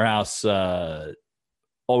me, Firehouse.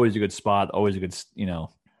 Always a good spot. Always a good,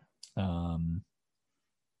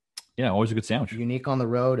 always a good sandwich. Unique on the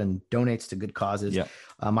road and donates to good causes. Yeah.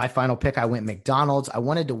 My final pick, I went McDonald's. I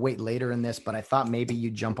wanted to wait later in this, but I thought maybe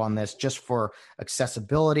you'd jump on this just for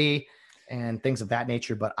accessibility and things of that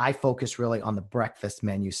nature. But I focus really on the breakfast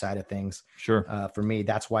menu side of things. Sure. For me,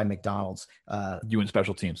 that's why McDonald's. You and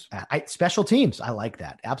special teams. Special teams. I like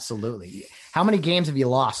that. Absolutely. How many games have you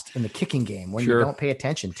lost in the kicking game when you don't pay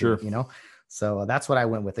attention to it, So that's what I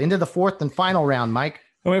went with. Into the fourth and final round, Mike.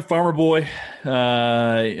 I went Farmer Boy,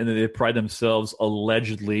 and they pride themselves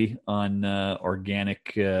allegedly on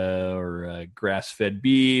organic or grass-fed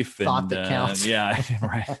beef. Thought that counts. Yeah,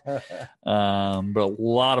 right. But a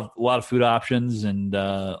lot of food options and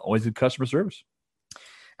always good customer service.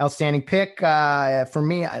 Outstanding pick for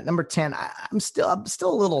me. Number 10. I'm still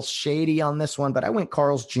a little shady on this one, but I went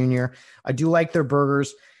Carl's Jr. I do like their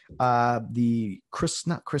burgers. The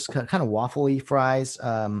kind of waffly fries.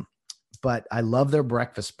 But I love their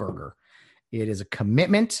breakfast burger. It is a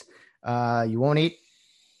commitment. You won't eat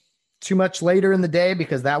too much later in the day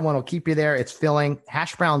because that one will keep you there. It's filling.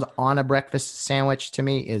 Hash browns on a breakfast sandwich to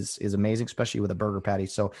me is amazing, especially with a burger patty.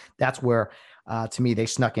 So that's where, to me, they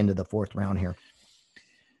snuck into the fourth round here.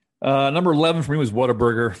 Number 11 for me was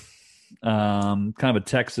Whataburger. Kind of a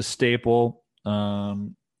Texas staple. A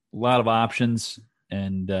lot of options.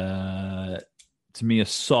 And to me, a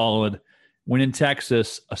solid, when in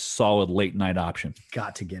Texas, a solid late night option.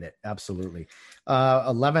 Got to get it. Absolutely.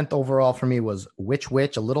 11th overall for me was Which,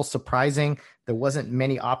 a little surprising. There wasn't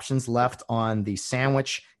many options left on the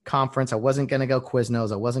sandwich conference. I wasn't going to go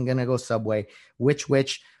Quiznos. I wasn't going to go Subway.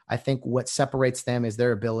 Which, I think what separates them is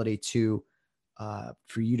their ability to,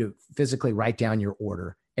 for you to physically write down your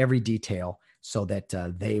order, every detail, so that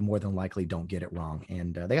they more than likely don't get it wrong.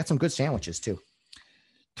 And they got some good sandwiches too.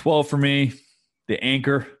 12 for me, the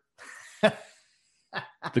anchor.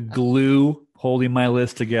 The glue holding my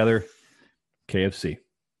list together, KFC.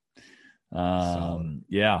 I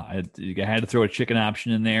had to throw a chicken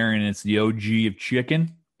option in there, and it's the OG of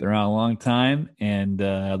chicken. They're on a long time, and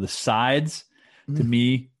the sides to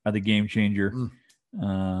me are the game changer.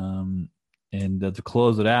 And to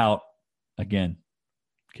close it out, again,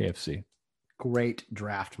 KFC. Great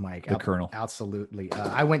draft, Mike. The Colonel. Absolutely.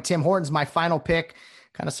 I went Tim Hortons, my final pick.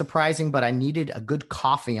 Kind of surprising, but I needed a good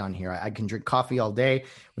coffee on here. I can drink coffee all day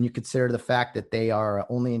when you consider the fact that they are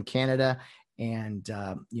only in Canada and,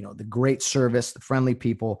 the great service, the friendly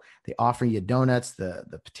people. They offer you donuts,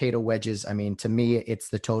 the potato wedges. I mean, to me, it's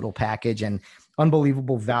the total package and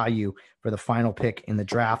unbelievable value for the final pick in the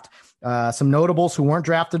draft. Some notables who weren't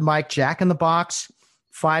drafted, Mike, Jack in the Box,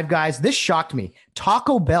 Five Guys. This shocked me.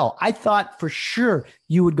 Taco Bell. I thought for sure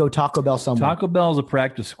you would go Taco Bell somewhere. Taco Bell is a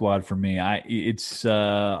practice squad for me. It's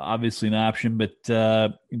obviously an option, but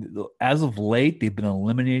as of late, they've been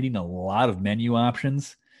eliminating a lot of menu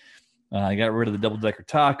options. I got rid of the double-decker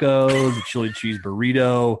tacos, the chili cheese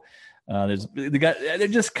burrito.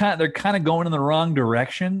 They're kind of going in the wrong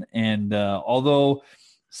direction. And although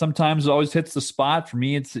sometimes it always hits the spot, for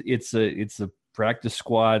me, it's a practice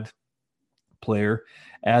squad player,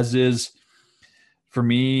 as is for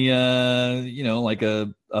me, like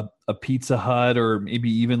a Pizza Hut, or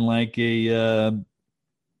maybe even like a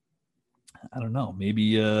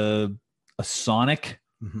Sonic.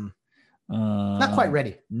 Mm-hmm. Not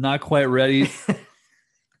quite ready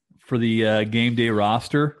for the game day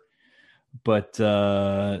roster. but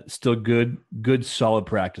still good, solid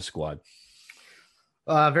practice squad.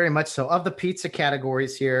 Very much so. Of the pizza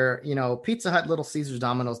categories here, Pizza Hut, Little Caesars,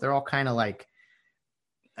 Domino's, they're all kind of like,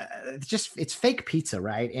 it's fake pizza,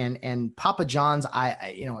 right? And Papa John's,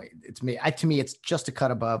 to me, it's just a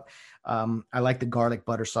cut above. I like the garlic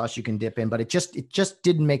butter sauce you can dip in, but it just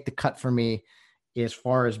didn't make the cut for me as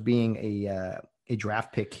far as being a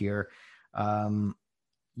draft pick here.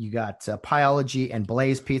 You got Pieology and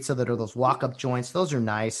Blaze Pizza that are those walk-up joints. Those are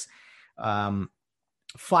nice.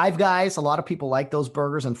 Five Guys, a lot of people like those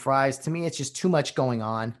burgers and fries. To me, it's just too much going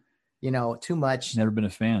on, too much. Never been a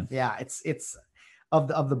fan. Yeah, it's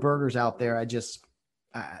of the burgers out there. I just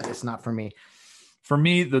it's not for me. For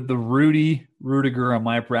me, the Rudiger on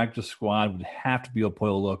my practice squad would have to be El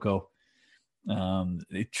Pollo Loco.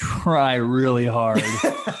 They try really hard,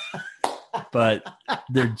 but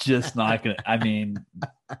they're just not gonna. I mean,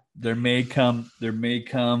 there may come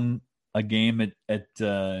a game at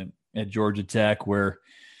Georgia Tech where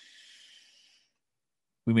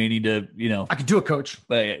we may need to, I could do it, Coach.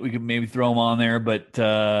 We could maybe throw them on there, but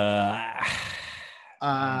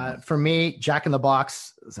for me, Jack in the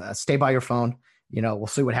Box, stay by your phone. We'll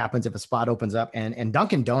see what happens if a spot opens up. And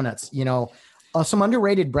Dunkin' Donuts, some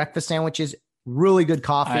underrated breakfast sandwiches, really good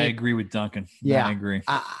coffee. I agree with Dunkin'. Yeah, I agree.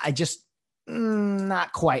 I just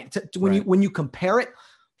not quite. When you compare it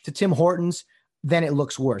to Tim Hortons, then it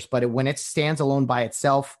looks worse. But when it stands alone by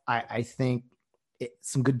itself, I think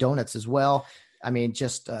some good donuts as well. I mean,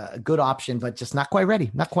 just a good option, but just not quite ready,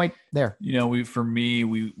 not quite there. There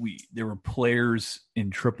were players in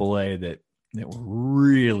AAA that were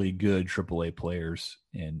really good AAA players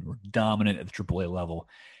and were dominant at the AAA level.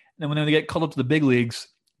 And then when they get called up to the big leagues,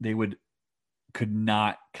 they could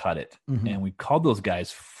not cut it. Mm-hmm. And we called those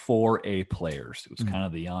guys 4A players. It was kind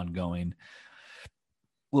of the ongoing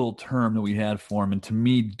little term that we had for them. And to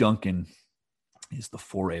me, Duncan is the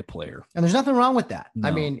 4A player. And there's nothing wrong with that. No,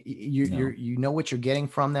 I mean, you know what you're getting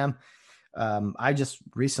from them. I just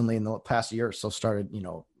recently in the past year or so started,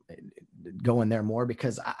 going there more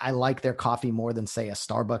because I like their coffee more than say a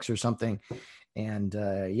Starbucks or something. And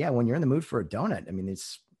when you're in the mood for a donut, I mean,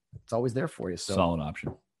 it's always there for you. So solid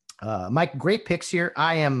option. Mike, great picks here.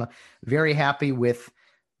 I am very happy with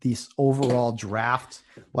this overall draft.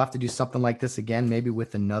 We'll have to do something like this again, maybe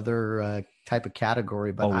with another type of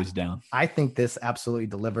category, but always down. I think this absolutely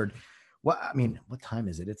delivered. What time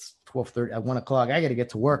is it? It's 12:30 at 1:00. I got to get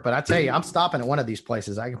to work, but I tell you, I'm stopping at one of these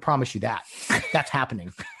places. I can promise you that that's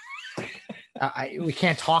happening. We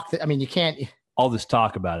can't talk. You can't. I'll just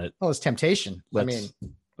talk about it. Oh, it's temptation. Let's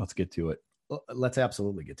get to it. Let's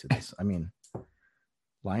absolutely get to this.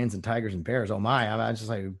 Lions and tigers and bears. Oh my, I'm just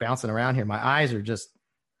like bouncing around here. My eyes are just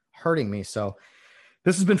hurting me. So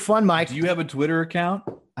this has been fun, Mike. Do you have a Twitter account?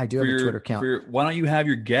 I do have a Twitter account. Why don't you have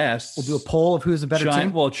your guests? We'll do a poll of who's a better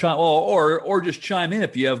team. Or just chime in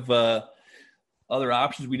if you have other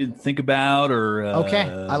options we didn't think about. Or okay,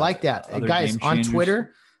 I like that, guys. On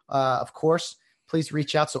Twitter, of course, please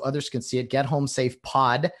reach out so others can see it. Get Home Safe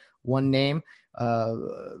Pod, one name.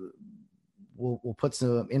 We'll put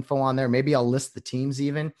some info on there. Maybe I'll list the teams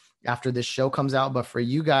even after this show comes out. But for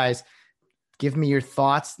you guys, give me your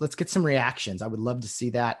thoughts. Let's get some reactions. I would love to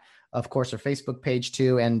see that. Of course, our Facebook page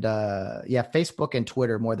too. And Facebook and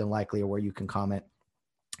Twitter more than likely are where you can comment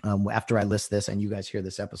after I list this and you guys hear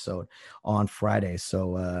this episode on Friday.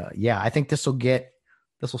 So I think this will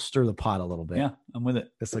stir the pot a little bit. Yeah, I'm with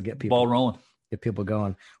it. This will get people ball rolling. Get people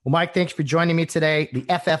going. Well, Mike, thanks for joining me today. The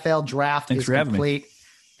FFL draft is complete.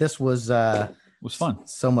 This was fun.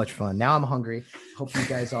 So much fun. Now I'm hungry. Hope you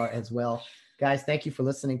guys are as well. Guys, thank you for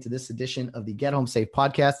listening to this edition of the Get Home Safe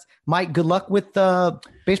podcast. Mike, good luck with the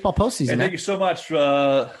baseball postseason. Thank you so much.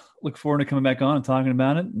 Look forward to coming back on and talking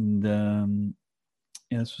about it. And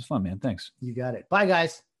this was fun, man. Thanks. You got it. Bye,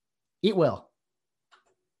 guys. Eat well.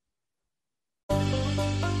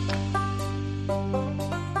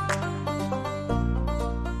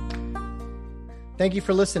 Thank you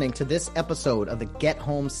for listening to this episode of the Get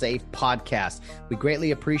Home Safe podcast. We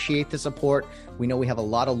greatly appreciate the support. We know we have a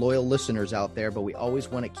lot of loyal listeners out there, but we always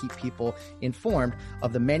want to keep people informed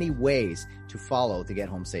of the many ways to follow the Get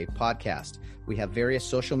Home Safe podcast. We have various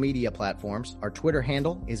social media platforms. Our Twitter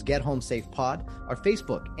handle is Get Home Safe Pod. Our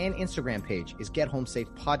Facebook and Instagram page is Get Home Safe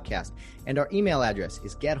Podcast. And our email address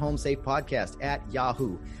is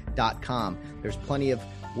gethomesafepodcast@yahoo.com. There's plenty of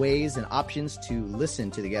ways and options to listen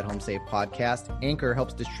to the Get Home Safe podcast. Anchor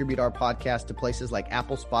helps distribute our podcast to places like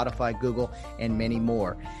Apple, Spotify, Google, and many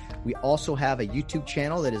more. We also have a YouTube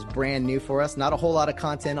channel that is brand new for us. Not a whole lot of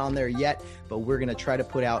content on there yet, but we're going to try to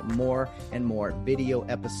put out more and more video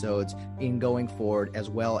episodes in going forward, as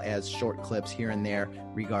well as short clips here and there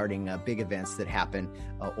regarding big events that happen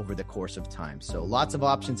over the course of time. So lots of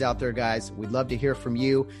options out there, guys. We'd love to hear from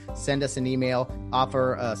you. Send us an email,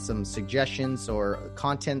 offer some suggestions or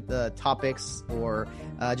content topics, or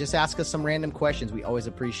just ask us some random questions. We always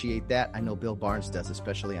appreciate that. I know Bill Barnes does,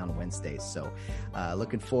 especially on Wednesdays. So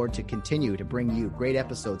looking forward to continue to bring you great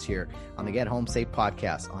episodes here on the Get Home Safe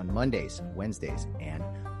podcast on Mondays, Wednesdays, and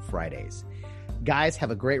Fridays. Guys, have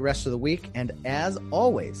a great rest of the week. And as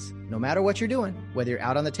always, no matter what you're doing, whether you're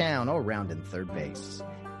out on the town or around in third base,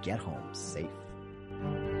 get home safe.